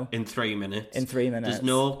marrow. in 3 minutes. In 3 minutes. There's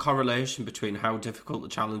no correlation between how difficult the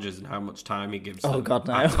challenge is and how much time he gives them. Oh, God,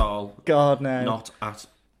 no. At all. God, no.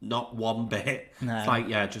 Not one bit. No. It's like,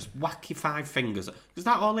 yeah, just whack your 5 fingers. Is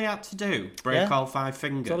that all he had to do? Break all 5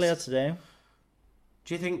 fingers? That's all he had to do.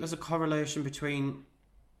 Do you think there's a correlation between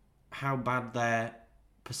how bad their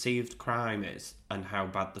perceived crime is and how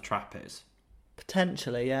bad the trap is?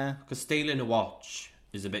 Potentially, yeah. Because stealing a watch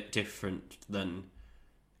is a bit different than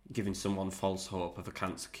giving someone false hope of a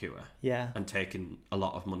cancer cure. Yeah. And taking a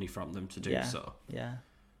lot of money from them to do Yeah. so. Yeah.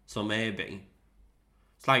 So maybe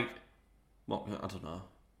it's like, what, I don't know.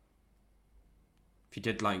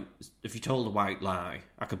 If you told a white lie,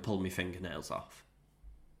 I could pull my fingernails off.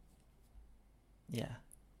 Yeah.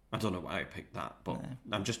 I don't know why I picked that, but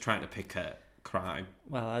I'm just trying to pick a crime.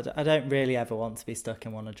 Well, I don't really ever want to be stuck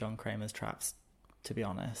in one of John Kramer's traps, to be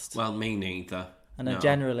honest. Well, me neither. And I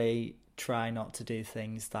generally try not to do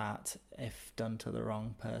things that, if done to the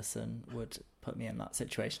wrong person, would put me in that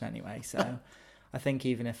situation anyway. So I think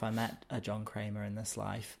even if I met a John Kramer in this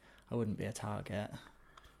life, I wouldn't be a target.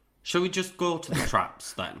 Shall we just go to the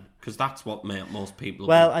traps then? Because that's what most people...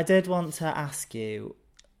 Well, I did want to ask you,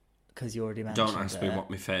 because you already mentioned it. Don't ask me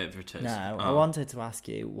what my favourite is. No, I wanted to ask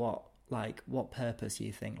you what purpose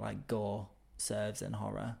you think gore serves in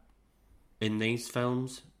horror. In these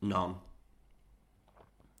films, none.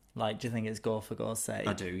 Do you think it's gore for gore's sake?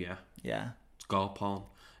 I do, yeah. Yeah. It's gore porn.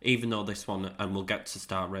 Even though this one, and we'll get to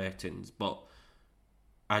star ratings, but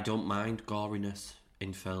I don't mind goriness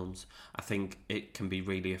in films. I think it can be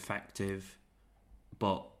really effective,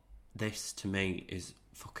 but this to me is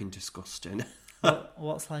fucking disgusting.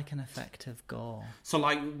 What's like an effective gore? So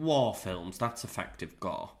like war films, that's effective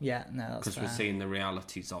gore. Yeah, no, that's Because we're fair. seeing the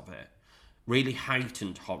realities of it. Really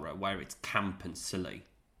heightened horror where it's camp and silly.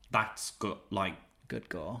 That's good, like Good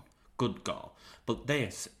gore. good gore. But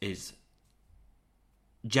this is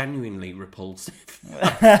genuinely repulsive.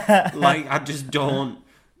 Like I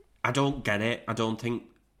don't get it. I don't think,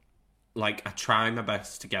 like, I try my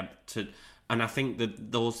best to get to, and I think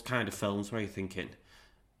that those kind of films where you're thinking,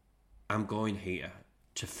 I'm going here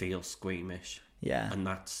to feel squeamish. Yeah. And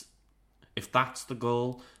if that's the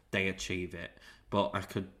goal, they achieve it. But I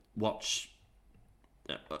could watch,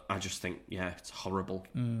 I just think, yeah, it's horrible.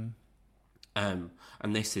 And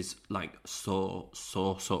this is like so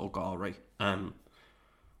gory. And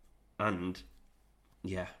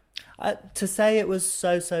yeah. To say it was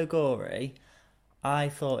so gory, I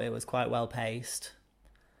thought it was quite well paced.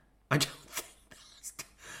 I don't think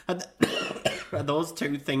are those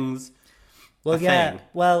two things. Well, yeah. thing?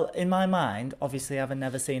 Well, in my mind, obviously, having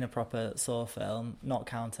never seen a proper Saw film, not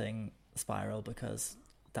counting Spiral because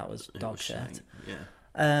that was dog shit.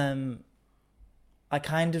 Yeah. I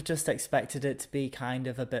kind of just expected it to be kind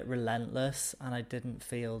of a bit relentless, and I didn't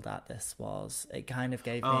feel that this was. It kind of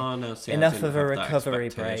gave me enough of a recovery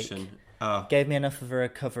break. Gave me enough of a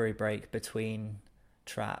recovery break between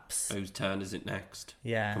traps. Whose turn is it next?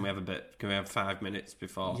 Yeah. Can we have 5 minutes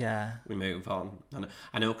before Yeah. we move on?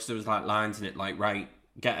 I know because there was like lines in it like, right,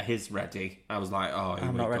 get his ready. I was like, oh, here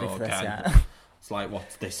I'm we not ready go for this again. yet. It's like,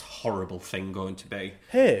 what's this horrible thing going to be?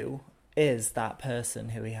 Who is that person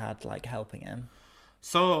who he had like helping him?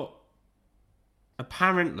 So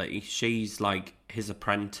apparently she's like his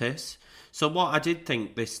apprentice. So what I did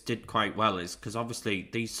think this did quite well is, because obviously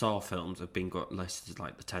these Saw films have been listed as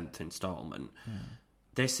like the 10th installment.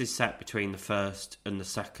 This is set between the first and the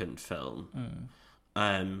second film.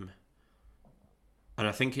 And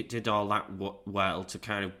I think it did all that well to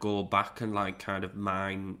kind of go back and like kind of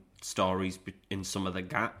mine stories in some of the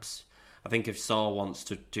gaps. I think if Saw wants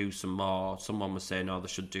to do some more, someone was saying, they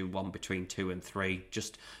should do one between 2 and 3,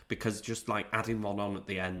 just like adding one on at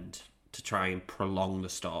the end to try and prolong the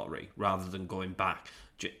story rather than going back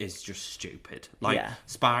is just stupid. Like, Yeah.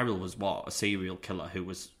 Spiral was a serial killer who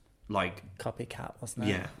was like, Copycat, wasn't it?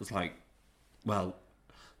 yeah, it was like, well,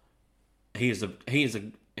 he is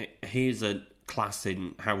a class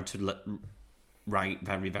in how to write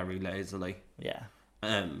very, very lazily. Yeah.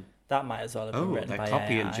 Um, That might as well have been written they're by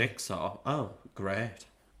copying AI. Jigsaw. Oh, great.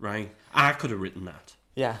 Right. I could have written that.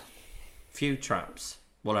 Yeah. Few traps,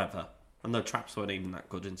 whatever. And the traps weren't even that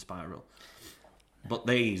good in Spiral. But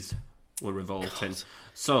these were revolting.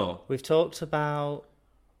 So, We've talked about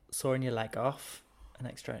sawing your leg off and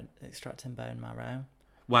extracting bone marrow.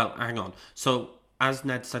 well, hang on. So, as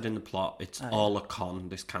Ned said in the plot, it's all a con,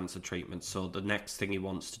 this cancer treatment. So the next thing he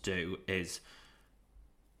wants to do is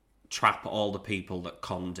trap all the people that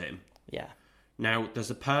conned him. Yeah. Now, there's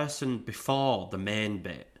a person before the main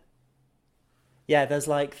bit. Yeah, there's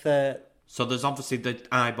like the... So there's obviously the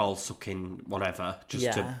eyeball sucking whatever, just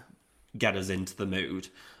to get us into the mood.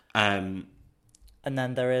 And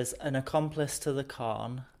then there is an accomplice to the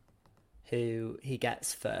con who he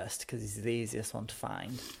gets first because he's the easiest one to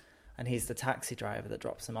find. And he's the taxi driver that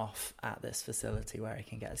drops him off at this facility where he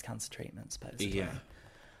can get his cancer treatment, supposedly. Yeah.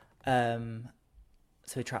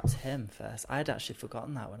 So he traps him first. I had actually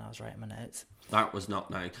forgotten that when I was writing my notes. That was not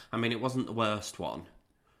nice. I mean, it wasn't the worst one.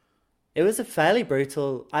 It was a fairly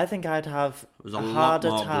brutal... I think I'd have was a a lot harder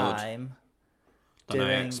more blood time than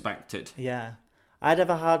I expected. Yeah. I'd have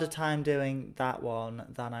a harder time doing that one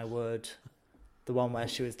than I would the one where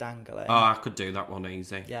she was dangling. Oh, I could do that one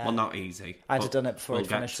easy. Yeah. Well, not easy. I'd have but done it before we'll he'd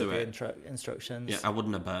get finished to with the it. instructions. Yeah, I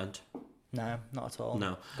wouldn't have burned. No, not at all.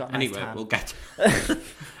 No. Got a nice Anyway, tan. we'll get...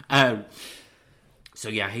 So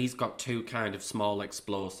yeah, he's got two kind of small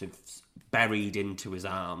explosives buried into his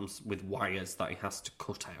arms with wires that he has to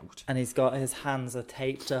cut out. And he's got his hands are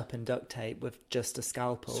taped up in duct tape with just a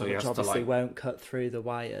scalpel, So he which has to, obviously like- won't cut through the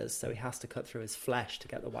wires, so he has to cut through his flesh to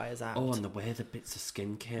get the wires out. Oh, and the way the bits of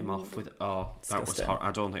skin came off with... Oh, that was Disgusting. horrible.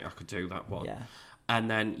 I don't think I could do that one. Yeah. And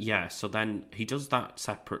then, so then he does that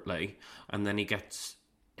separately, and then he gets...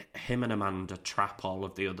 Him and Amanda trap all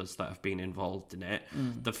of the others that have been involved in it.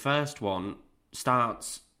 The first one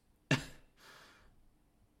starts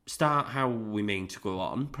how we mean to go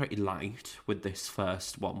on, pretty light with this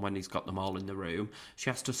first one when he's got them all in the room. She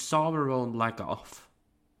has to saw her own leg off,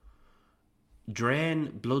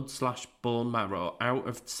 drain blood/bone marrow out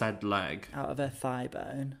of said leg, Out of her thigh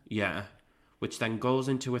bone. which then goes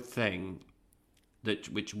into a thing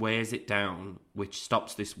which weighs it down, which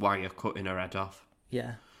stops this wire cutting her head off.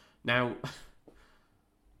 Yeah. Now,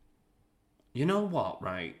 you know what,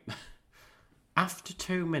 right? After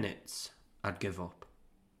 2 minutes, I'd give up.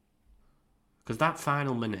 Because that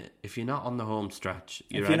final minute, if you're not on the home stretch,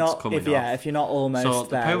 your head's coming off. Yeah, if you're not almost so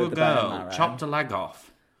there. So the poor with the bone girl marrow, chopped a leg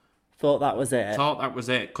off. Thought that was it. Thought that was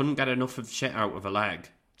it. Couldn't get enough of shit out of her leg.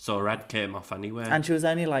 So her head came off anyway. And she was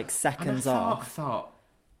only like seconds off. I thought,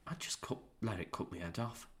 I'd just let it cut my head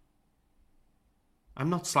off. I'm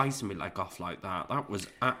not slicing my leg off like that. That was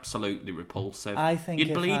absolutely repulsive. I think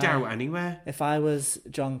you'd bleed out anyway. If I was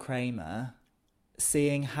John Kramer,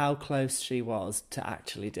 seeing how close she was to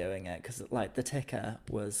actually doing it, because like the ticker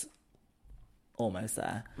was almost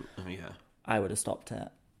there. Oh yeah. I would have stopped it.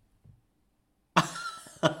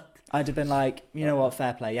 I'd have been like, you know what,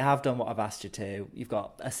 fair play. You have done what I've asked you to. You've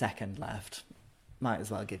got a second left. Might as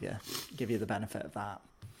well give you the benefit of that.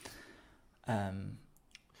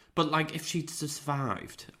 But like, if she'd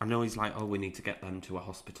survived, I know he's like, oh, we need to get them to a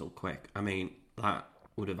hospital quick. I mean, that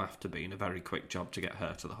would have to been a very quick job to get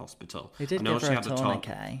her to the hospital. He did give her a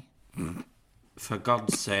tourniquet. For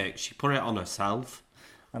God's sake, she put it on herself.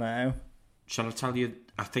 I know. Shall I tell you?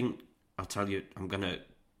 I'll tell you. I'm gonna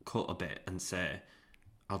cut a bit and say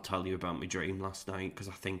I'll tell you about my dream last night, because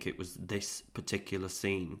I think it was this particular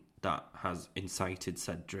scene that has incited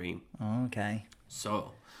said dream. Oh, okay.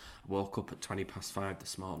 So, I woke up at 5:20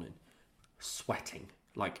 this morning, sweating,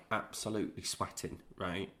 like absolutely sweating,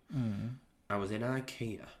 right? Mm. I was in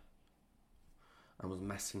IKEA. I was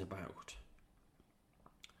messing about.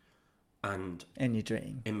 And in your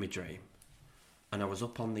dream? In my dream. And I was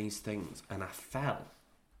up on these things, and I fell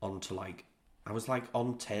onto I was like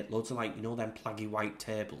on loads of them plaggy white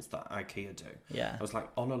tables that IKEA do. Yeah. I was like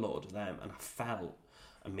on a load of them, and I fell,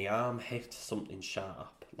 and my arm hit something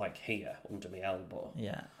sharp, like here, under my elbow.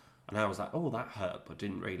 Yeah. And I was like, oh, that hurt, but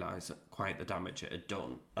didn't realise quite the damage it had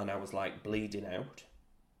done. And I was like bleeding out,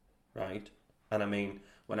 right? And I mean,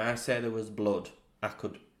 when I say there was blood, I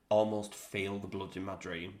could almost feel the blood in my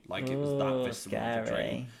dream. Like it was that visible of a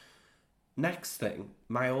dream. Next thing,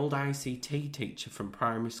 my old ICT teacher from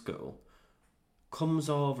primary school comes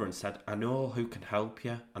over and said, I know who can help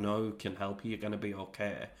you. I know who can help you. You're going to be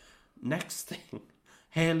okay. Next thing,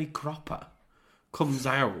 Hayley Cropper comes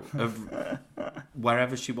out of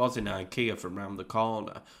wherever she was in IKEA from round the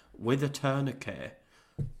corner with a tourniquet,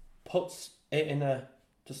 puts it in a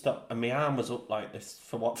to stop, and my arm was up like this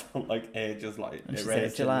for what felt like ages, like and she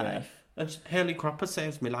saved your life. And Hayley Cropper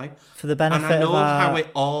saves my life for the benefit. And I know how it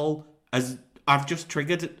all as I've just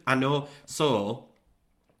triggered it. I know. So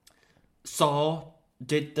Saw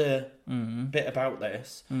did the bit about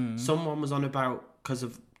this. Someone was on about, because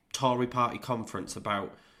of Tory party conference,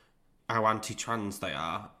 about how anti-trans they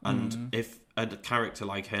are, and if a character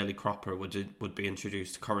like Hayley Cropper would be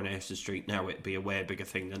introduced to Coronation Street now, it'd be a way bigger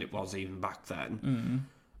thing than it was even back then.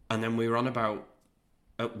 And then we were on about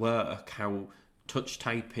at work how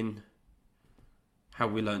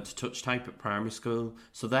we learnt to touch type at primary school.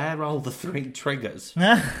 So they're all the 3 triggers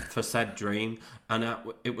for said dream, and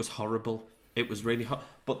it was horrible. It was really hot.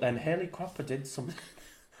 But then Hayley Cropper did something.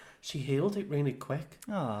 She healed it really quick.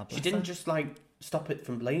 Oh, she didn't just stop it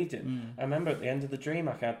from bleeding. I remember at the end of the dream,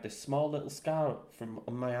 I had this small little scar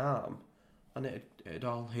on my arm, and it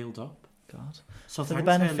all healed up. God. So for the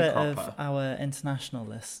benefit of our international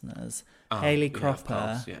listeners, Hayley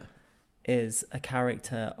Cropper is a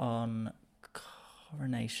character on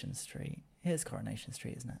Coronation Street. It is Coronation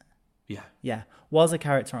Street, isn't it? Yeah. Yeah. Was a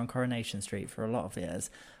character on Coronation Street for a lot of years.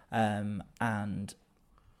 And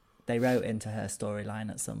they wrote into her storyline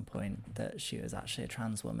at some point that she was actually a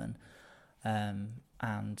trans woman.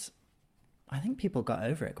 And I think people got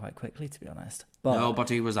over it quite quickly, to be honest. But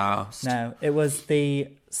nobody was asked. No, it was the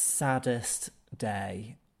saddest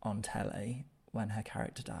day on telly when her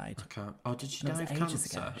character died. Oh, did she die of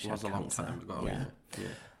cancer? It was a long time ago.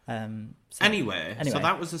 Yeah. Anyway, so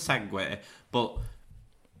that was a segue, but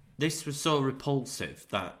this was so repulsive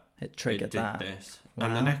that it triggered this. Wow.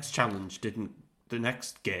 And the next challenge the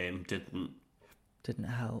next game didn't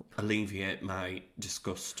help alleviate my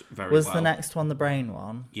disgust very well. Was the next one the brain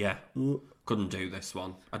one? Yeah. Couldn't do this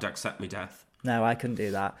one. I'd accept my death. No, I couldn't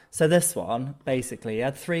do that. So this one, basically, he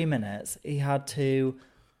had 3 minutes. He had to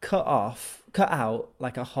cut out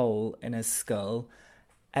like a hole in his skull,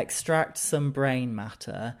 extract some brain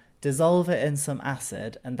matter, dissolve it in some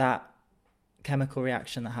acid, and that chemical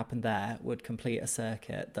reaction that happened there would complete a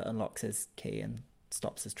circuit that unlocks his key and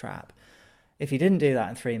stops his trap. If he didn't do that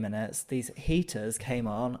in 3 minutes, these heaters came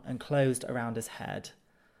on and closed around his head.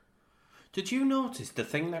 Did you notice the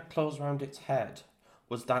thing that closed around its head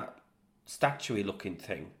was that statue-y looking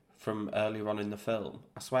thing from earlier on in the film?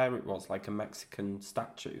 I swear it was like a Mexican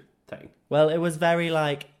statue thing. Well, it was very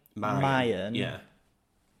like Mayan. Yeah.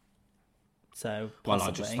 So Well,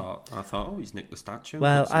 possibly. I thought, oh, he's nicked the statue.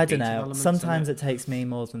 Well, Put some I don't detail know. elements in Sometimes it. it takes me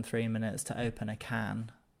more than 3 minutes to open a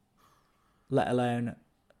can, let alone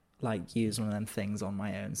like use one of them things on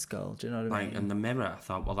my own skull. Do you know what I Like mean? in the mirror, I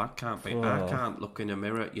thought, well, that can't be. I Whoa. can't look in a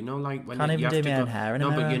mirror. You know, like when Can't you even have do to my go. own hair in a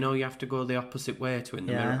no, but mirror. you know, you have to go the opposite way to in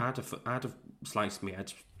the Yeah. mirror. I'd have sliced my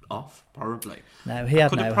head off probably. No, he had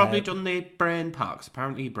Could no have probably hope. done the brain part. 'Cause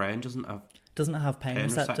apparently, your brain doesn't have. Doesn't have pain Pain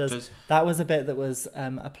receptors. receptors. That was a bit that was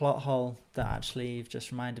a plot hole that actually you've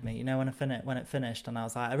just reminded me. You know, when it finished, and I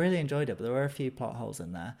was like, I really enjoyed it, but there were a few plot holes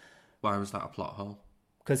in there Why was that a plot hole?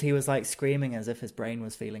 because he was like screaming as if his brain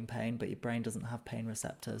was feeling pain, but your brain doesn't have pain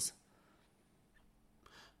receptors.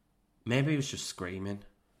 Maybe he was just screaming.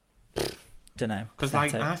 Don't know. Because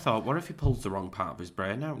like I thought, what if he pulls the wrong part of his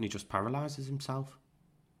brain out and he just paralyzes himself?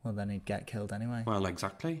 Well, then he'd get killed anyway, Well,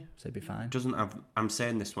 exactly. so he'd be fine. Doesn't have. I'm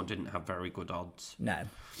saying this one didn't have very good odds. No.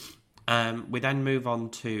 We then move on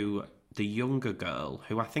to the younger girl,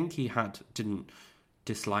 who I think he didn't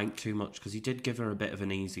dislike too much because he did give her a bit of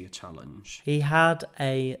an easier challenge. He had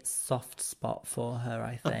a soft spot for her,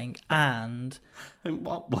 I think, and In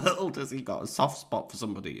what world has he got a soft spot for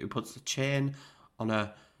somebody who puts a chain on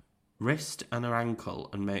her wrist and her ankle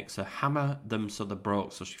and makes her hammer them so they're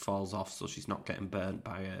broke so she falls off so she's not getting burnt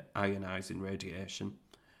by ionising radiation?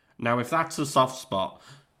 Now, if that's a soft spot,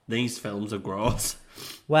 these films are gross.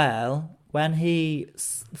 well, when he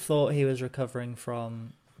thought he was recovering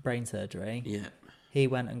from brain surgery, Yeah. he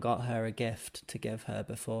went and got her a gift to give her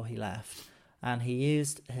before he left, and he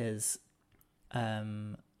used his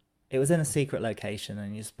it was in a secret location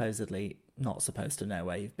and you're supposedly not supposed to know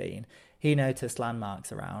where you've been. He noticed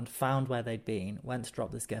landmarks around, found where they'd been, went to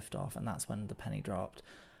drop this gift off, and that's when the penny dropped.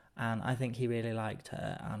 And I think he really liked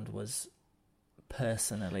her and was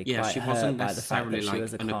personally Yeah, quite she hurt wasn't by the fact necessarily that she like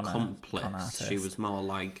was a an con accomplice. artist. She was more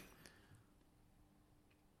like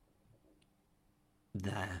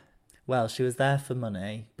there. Well, she was there for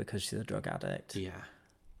money because she's a drug addict. Yeah.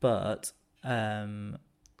 But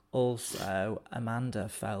also, Amanda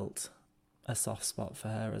felt a soft spot for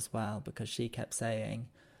her as well because she kept saying,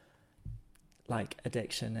 like,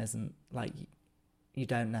 addiction isn't, like, you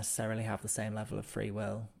don't necessarily have the same level of free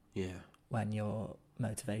will Yeah. when your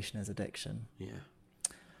motivation is addiction. Yeah.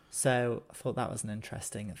 So I thought that was an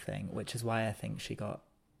interesting thing, which is why I think she got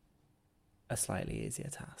a slightly easier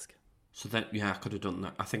task. So then, yeah, I could have done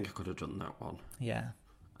that. I think I could have done that one. Yeah.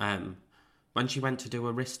 When she went to do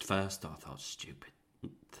her wrist first, I thought, stupid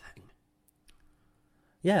thing.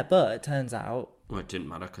 Yeah, but it turns out, Well, it didn't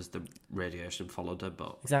matter because the radiation followed her,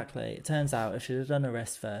 but exactly, it turns out if she'd have done her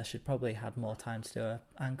wrist first, she'd probably had more time to do her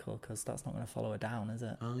ankle because that's not going to follow her down, is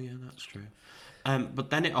it? oh yeah, that's true. But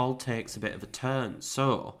then it all takes a bit of a turn.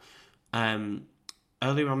 So,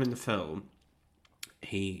 earlier on in the film,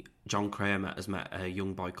 John Kramer has met a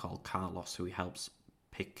young boy called Carlos who he helps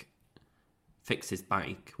fix his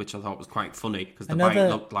bike, which I thought was quite funny because the bike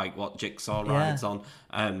looked like what Jigsaw rides on.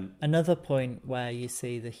 Another point where you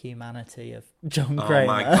see the humanity of John Oh Kramer.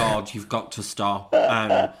 my God, you've got to stop.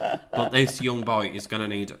 But this young boy is going to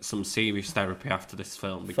need some serious therapy after this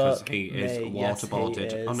film because Fuck he is me, yes,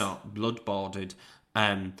 waterboarded. he is. Oh no, bloodboarded.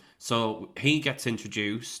 So he gets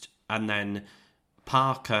introduced, and then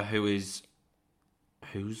Parker, whose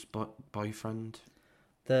boyfriend?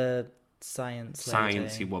 The sciencey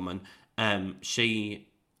Sciencey woman.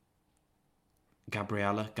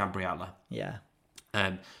 Gabriella. Yeah.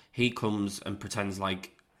 He comes and pretends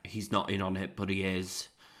like he's not in on it, but he is.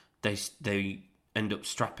 They end up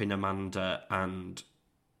strapping Amanda and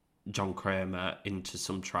John Kramer into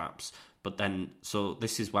some traps. But then, so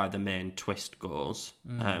this is where the main twist goes.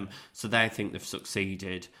 So they think they've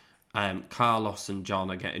succeeded. Carlos and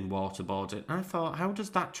John are getting waterboarded. And I thought, how does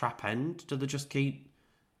that trap end? Do they just keep...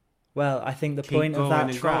 Well, I think the Keep point of going that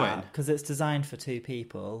and trap, going. because it's designed for two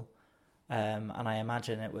people, and I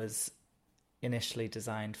imagine it was initially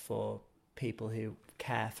designed for people who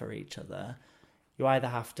care for each other, you either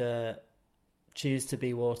have to choose to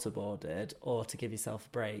be waterboarded or to give yourself a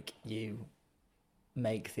break, you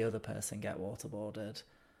make the other person get waterboarded.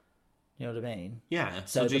 You know what I mean? Yeah,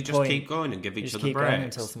 so do the you just point- keep going and give You each just other keep breaks? going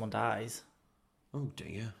until someone dies, Oh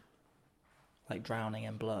dear. like drowning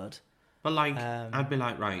in blood. But like, I'd be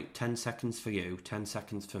like, right, 10 seconds for you, 10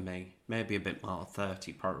 seconds for me. Maybe a bit more,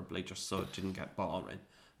 30 probably, just so it didn't get boring.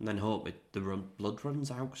 And then hope blood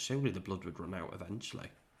runs out. Surely the blood would run out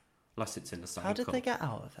eventually. Unless it's in a cycle. How did they get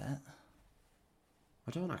out of it?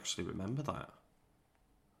 I don't actually remember that.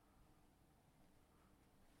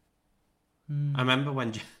 I remember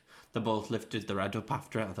when they both lifted their head up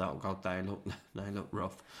after it. I thought, oh God, they look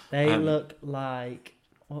rough. They look like...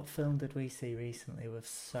 What film did we see recently with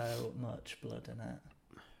so much blood in it?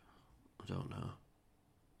 I don't know.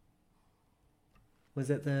 Was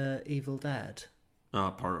it The Evil Dead?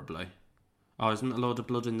 Oh, probably. Oh, isn't a load of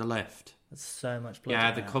blood in the lift? There's so much blood. Yeah,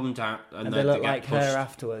 in they it. come down and they look get like pushed. her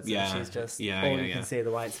afterwards. Yeah, and she's just you can see are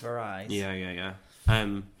the whites of her eyes. Yeah.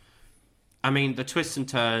 I mean, the twists and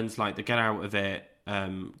turns, like they get out of it.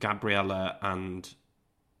 Gabriella and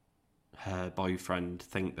her boyfriend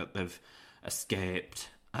think that they've escaped.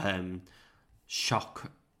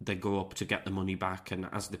 Shock. They go up to get the money back, and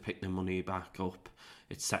as they pick the money back up,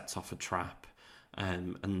 it sets off a trap.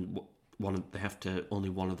 And only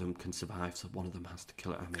one of them can survive, so one of them has to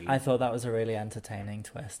kill it. I mean, I thought that was a really entertaining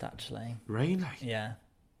twist, actually. Really? Yeah.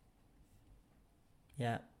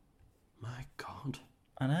 My God.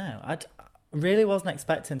 I know. I really wasn't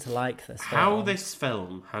expecting to like this film. How this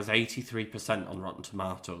film has 83% on Rotten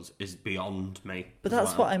Tomatoes is beyond me. But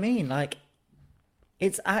that's what I mean. Like,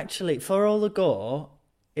 it's actually, for all the gore,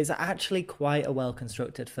 it's actually quite a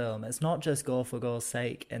well-constructed film. It's not just gore for gore's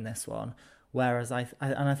sake in this one. Whereas I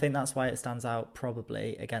think that's why it stands out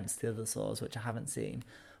probably against the other Saws, which I haven't seen.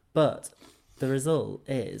 But the result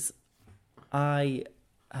is I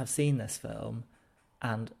have seen this film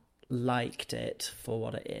and liked it for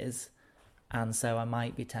what it is. And so I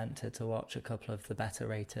might be tempted to watch a couple of the better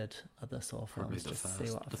rated other Saw films just to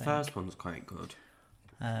see what I think. The first one's quite good.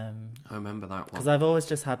 I remember that one. Because I've always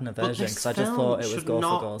just had an aversion because I just thought it was gore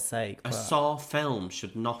for gore's sake. A Saw film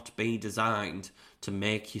should not be designed to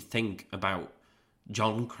make you think about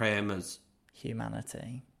John Kramer's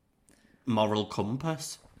humanity. Moral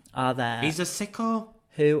compass. Are there... He's a sicko.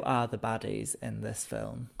 Who are the baddies in this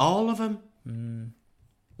film? All of them.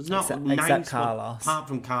 There's not except Carlos. Apart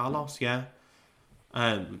from Carlos, yeah.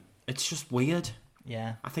 It's just weird.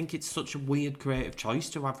 Yeah. I think it's such a weird creative choice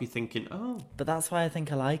to have you thinking, oh. But that's why I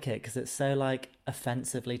think I like it, because it's so, like,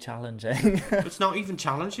 offensively challenging. It's not even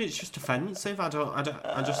challenging, it's just offensive. I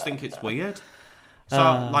just think it's weird. So,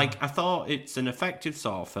 I thought it's an effective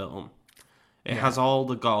Saw film. It has all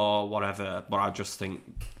the gore, whatever, but I just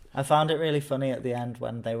think... I found it really funny at the end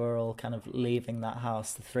when they were all kind of leaving that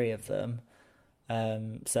house, the three of them.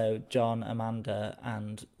 So John, Amanda,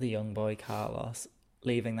 and the young boy, Carlos,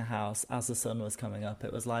 leaving the house as the sun was coming up.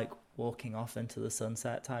 It was like walking off into the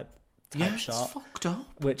sunset type shot. It's fucked up.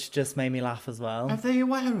 Which just made me laugh as well. Are they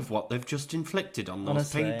aware of what they've just inflicted on those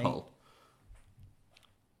Honestly, people?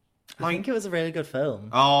 I think it was a really good film.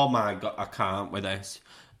 Oh my God, I can't with this.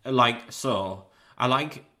 There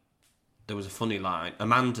was a funny line.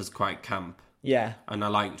 Amanda's quite camp. Yeah. And I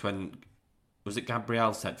liked when, was it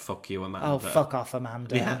Gabrielle said, fuck you, Amanda? Oh, fuck off,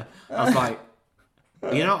 Amanda. Yeah. I was like,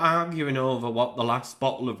 you're not arguing over what the last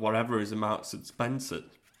bottle of whatever is in Marks and Spencer.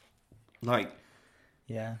 Like,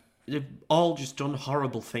 yeah. they've all just done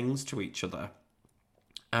horrible things to each other.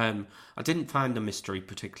 I didn't find the mystery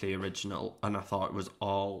particularly original, and I thought it was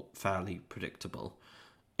all fairly predictable.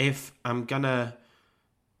 If I'm gonna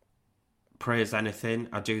praise anything,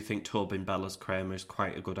 I do think Tobin Bella's Kramer is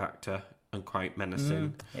quite a good actor and quite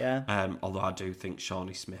menacing. Yeah. Although I do think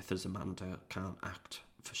Shawnee Smith as Amanda can't act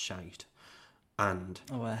for shite. And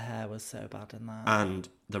her hair was so bad in that. And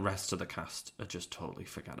the rest of the cast are just totally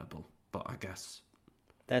forgettable. But I guess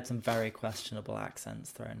they had some very questionable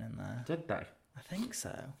accents thrown in there. Did they? I think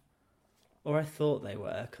so. Or I thought they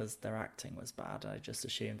were, because their acting was bad. I just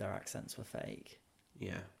assumed their accents were fake.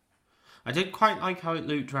 Yeah. I did quite like how it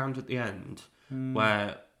looped round at the end,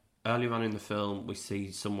 where earlier on in the film we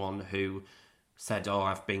see someone who said, "Oh,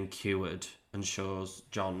 I've been cured," and shows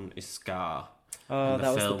John is Scar. Oh, and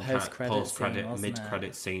that was the post-credit scene,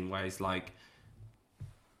 mid-credit scene where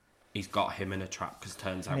he's got him in a trap because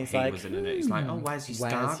turns out he like, was in it. He's like, "Oh, where's your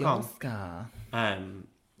scar gone?" Scar?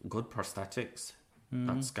 Good prosthetics.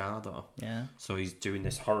 That Scar though. Yeah. So he's doing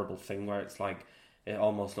this horrible thing where it's like it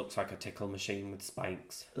almost looks like a tickle machine with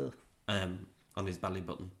spikes. Ugh. On his belly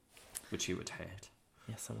button, which you would hate.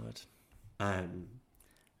 Yes, I would.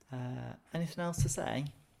 Anything else to say?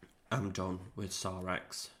 I'm done with Saw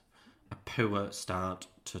X. A poor start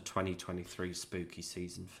to 2023 spooky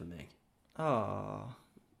season for me. Oh.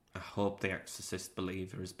 I hope The Exorcist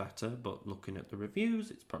Believer is better, but looking at the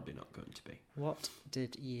reviews, it's probably not going to be. What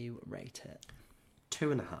did you rate it?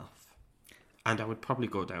 2.5. And I would probably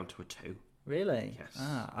go down to a 2. Really? Yes.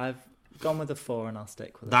 I've gone with a 4 and I'll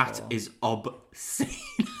stick with a 4. That is obscene.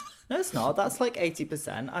 No, it's not. That's like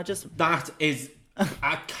 80%. That is...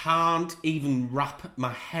 I can't even wrap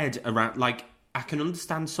my head around... Like, I can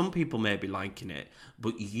understand some people may be liking it,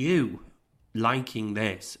 but you liking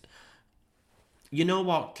this... You know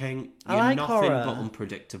what, King? I You're like nothing horror. but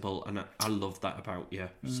unpredictable, and I love that about you.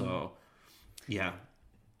 So, yeah.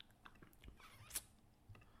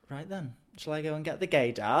 Right then, shall I go and get the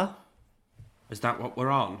gaydar? Is that what we're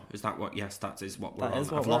on? Is that what? Yes, that is what we're That on.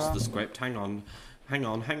 is what I've we're lost on. the script. Hang on.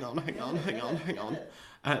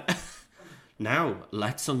 Now,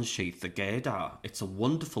 let's unsheath the gaydar. It's a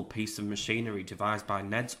wonderful piece of machinery devised by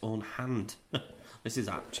Ned's own hand. This is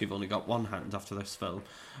actually, you've only got one hand after this film.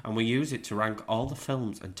 And we use it to rank all the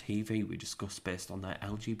films and TV we discuss based on their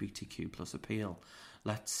LGBTQ plus appeal.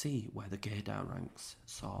 Let's see where the gaydar ranks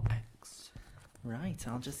Saw X. Right,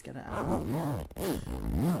 I'll just get it out.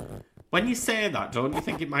 When you say that, don't you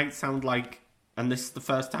think it might sound like, and this is the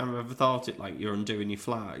first time I've ever thought it, like you're undoing your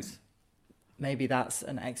flies? Maybe that's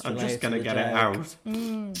an extra I'm layer just to going to the get joke.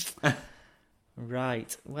 it out.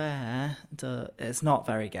 Right, it's not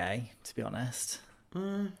very gay, to be honest.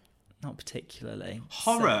 Not particularly.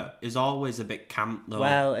 Horror is always a bit camp, though.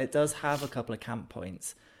 Well, it does have a couple of camp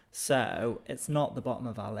points. So, it's not the bottom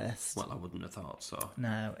of our list. Well, I wouldn't have thought so.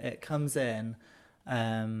 No, it comes in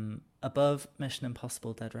above Mission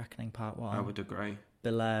Impossible Dead Reckoning Part 1. I would agree.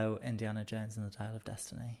 Below Indiana Jones and the Dial of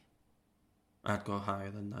Destiny. I'd go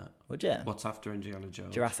higher than that. Would you? What's after Indiana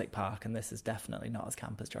Jones? Jurassic Park, and this is definitely not as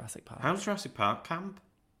camp as Jurassic Park. How's Jurassic Park camp?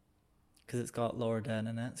 Because it's got Laura Dern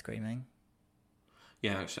in it, screaming.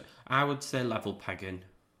 Yeah, actually, I would say level pegging.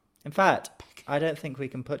 In fact, I don't think we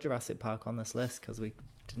can put Jurassic Park on this list because we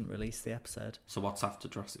didn't release the episode. So what's after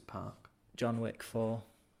Jurassic Park? John Wick 4,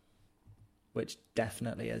 which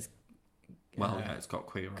definitely is... Well, yeah, it's got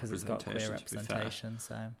queer because representation. it's got queer to be fair. representation,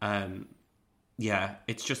 so... Yeah,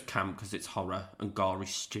 it's just camp because it's horror and gory,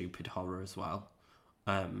 stupid horror as well.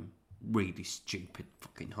 Really stupid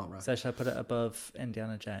fucking horror. So shall I put it above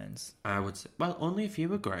Indiana Jones? I would say, well, only if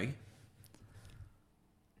you agree.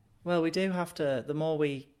 Well, we do have to... The more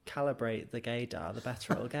we calibrate the gaydar, the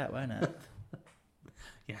better it'll get, won't it?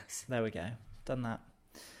 Yes. There we go. Done that.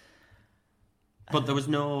 But there was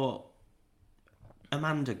no...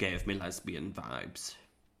 Amanda gave me lesbian vibes.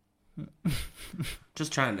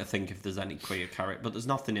 Just trying to think if there's any queer character, but there's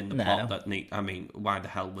nothing in the plot that need. I mean, why the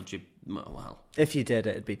hell would you? Well, if you did,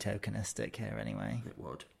 it'd be tokenistic here anyway. It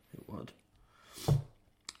would.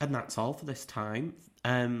 And that's all for this time.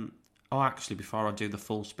 Actually, before I do the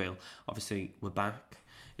full spiel, obviously we're back.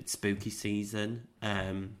 It's spooky season.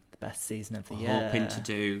 The best season of the year. Hoping to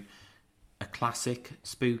do a classic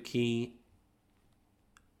spooky.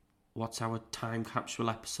 What's our time capsule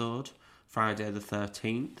episode? Friday the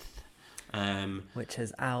 13th. Which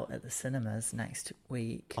is out at the cinemas next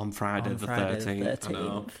week. On Friday the 13th. I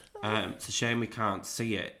know. It's a shame we can't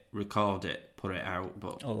see it, record it, put it out,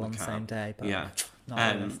 but all on the same day, but yeah.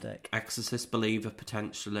 not realistic. Exorcist Believer,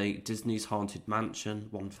 potentially. Disney's Haunted Mansion,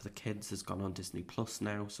 one for the kids, has gone on Disney Plus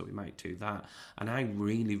now, so we might do that. And I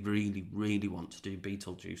really, really, really want to do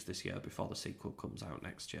Beetlejuice this year before the sequel comes out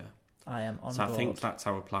next year. I am on board. So I think that's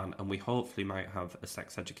our plan, and we hopefully might have a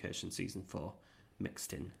Sex Education Season 4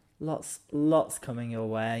 mixed in. Lots coming your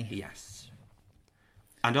way. Yes.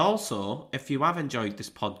 And also, if you have enjoyed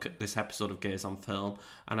this episode of Gays on Film,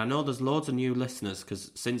 and I know there's loads of new listeners,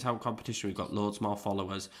 because since our competition we've got loads more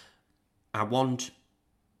followers, I want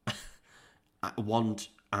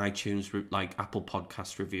iTunes, like Apple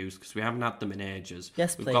Podcast reviews, because we haven't had them in ages.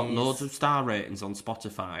 Yes, please. We've got loads of star ratings on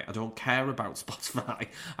Spotify. I don't care about Spotify.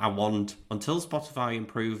 I want, until Spotify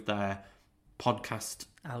improve their podcast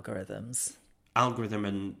algorithm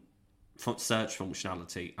and search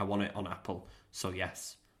functionality, I want it on Apple. So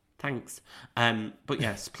yes, thanks. But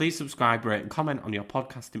yes, please subscribe, rate and comment on your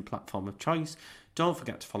podcasting platform of choice. Don't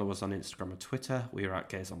forget to follow us on Instagram and Twitter. We are at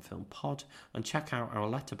Gays on Film Pod, and check out our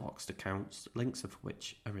Letterboxd accounts, links of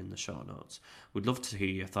which are in the show notes. We'd love to hear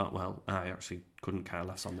your thought. Well, I actually couldn't care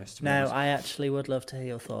less on this. I actually would love to hear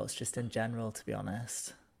your thoughts, just in general, to be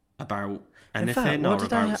honest. About anything, in fact, or what did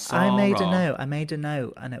about Saw? I made a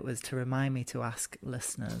note, and it was to remind me to ask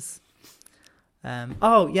listeners.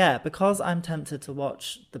 Because I'm tempted to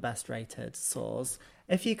watch the best rated Saws.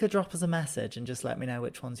 If you could drop us a message and just let me know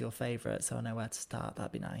which one's your favourite, so I know where to start,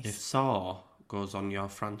 that'd be nice. If Saw goes on your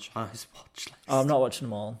franchise watch list, I'm not watching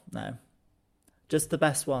them all. No, just the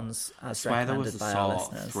best ones as recommended by our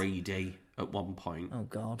listeners. I swear there was a Saw 3D at one point. Oh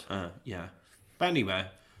God. Yeah. But anyway,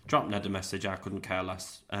 drop Ned a message. I couldn't care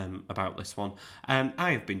less about this one.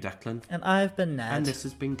 I have been Declan. And I've been Ned. And this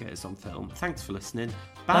has been Gays on Film. Thanks for listening.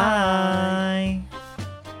 Bye.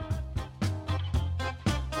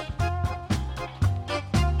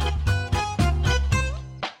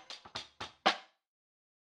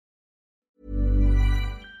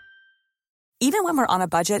 Even when we're on a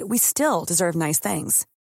budget, we still deserve nice things.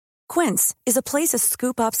 Quince is a place to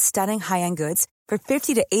scoop up stunning high-end goods for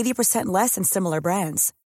 50 to 80% less than similar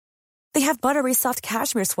brands. They have buttery soft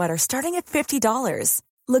cashmere sweaters starting at $50,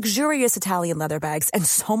 luxurious Italian leather bags, and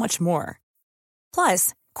so much more.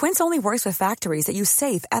 Plus, Quince only works with factories that use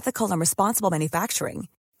safe, ethical, and responsible manufacturing.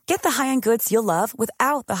 Get the high-end goods you'll love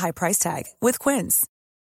without the high price tag with Quince.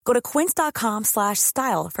 Go to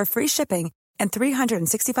quince.com/style for free shipping and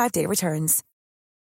 365-day returns.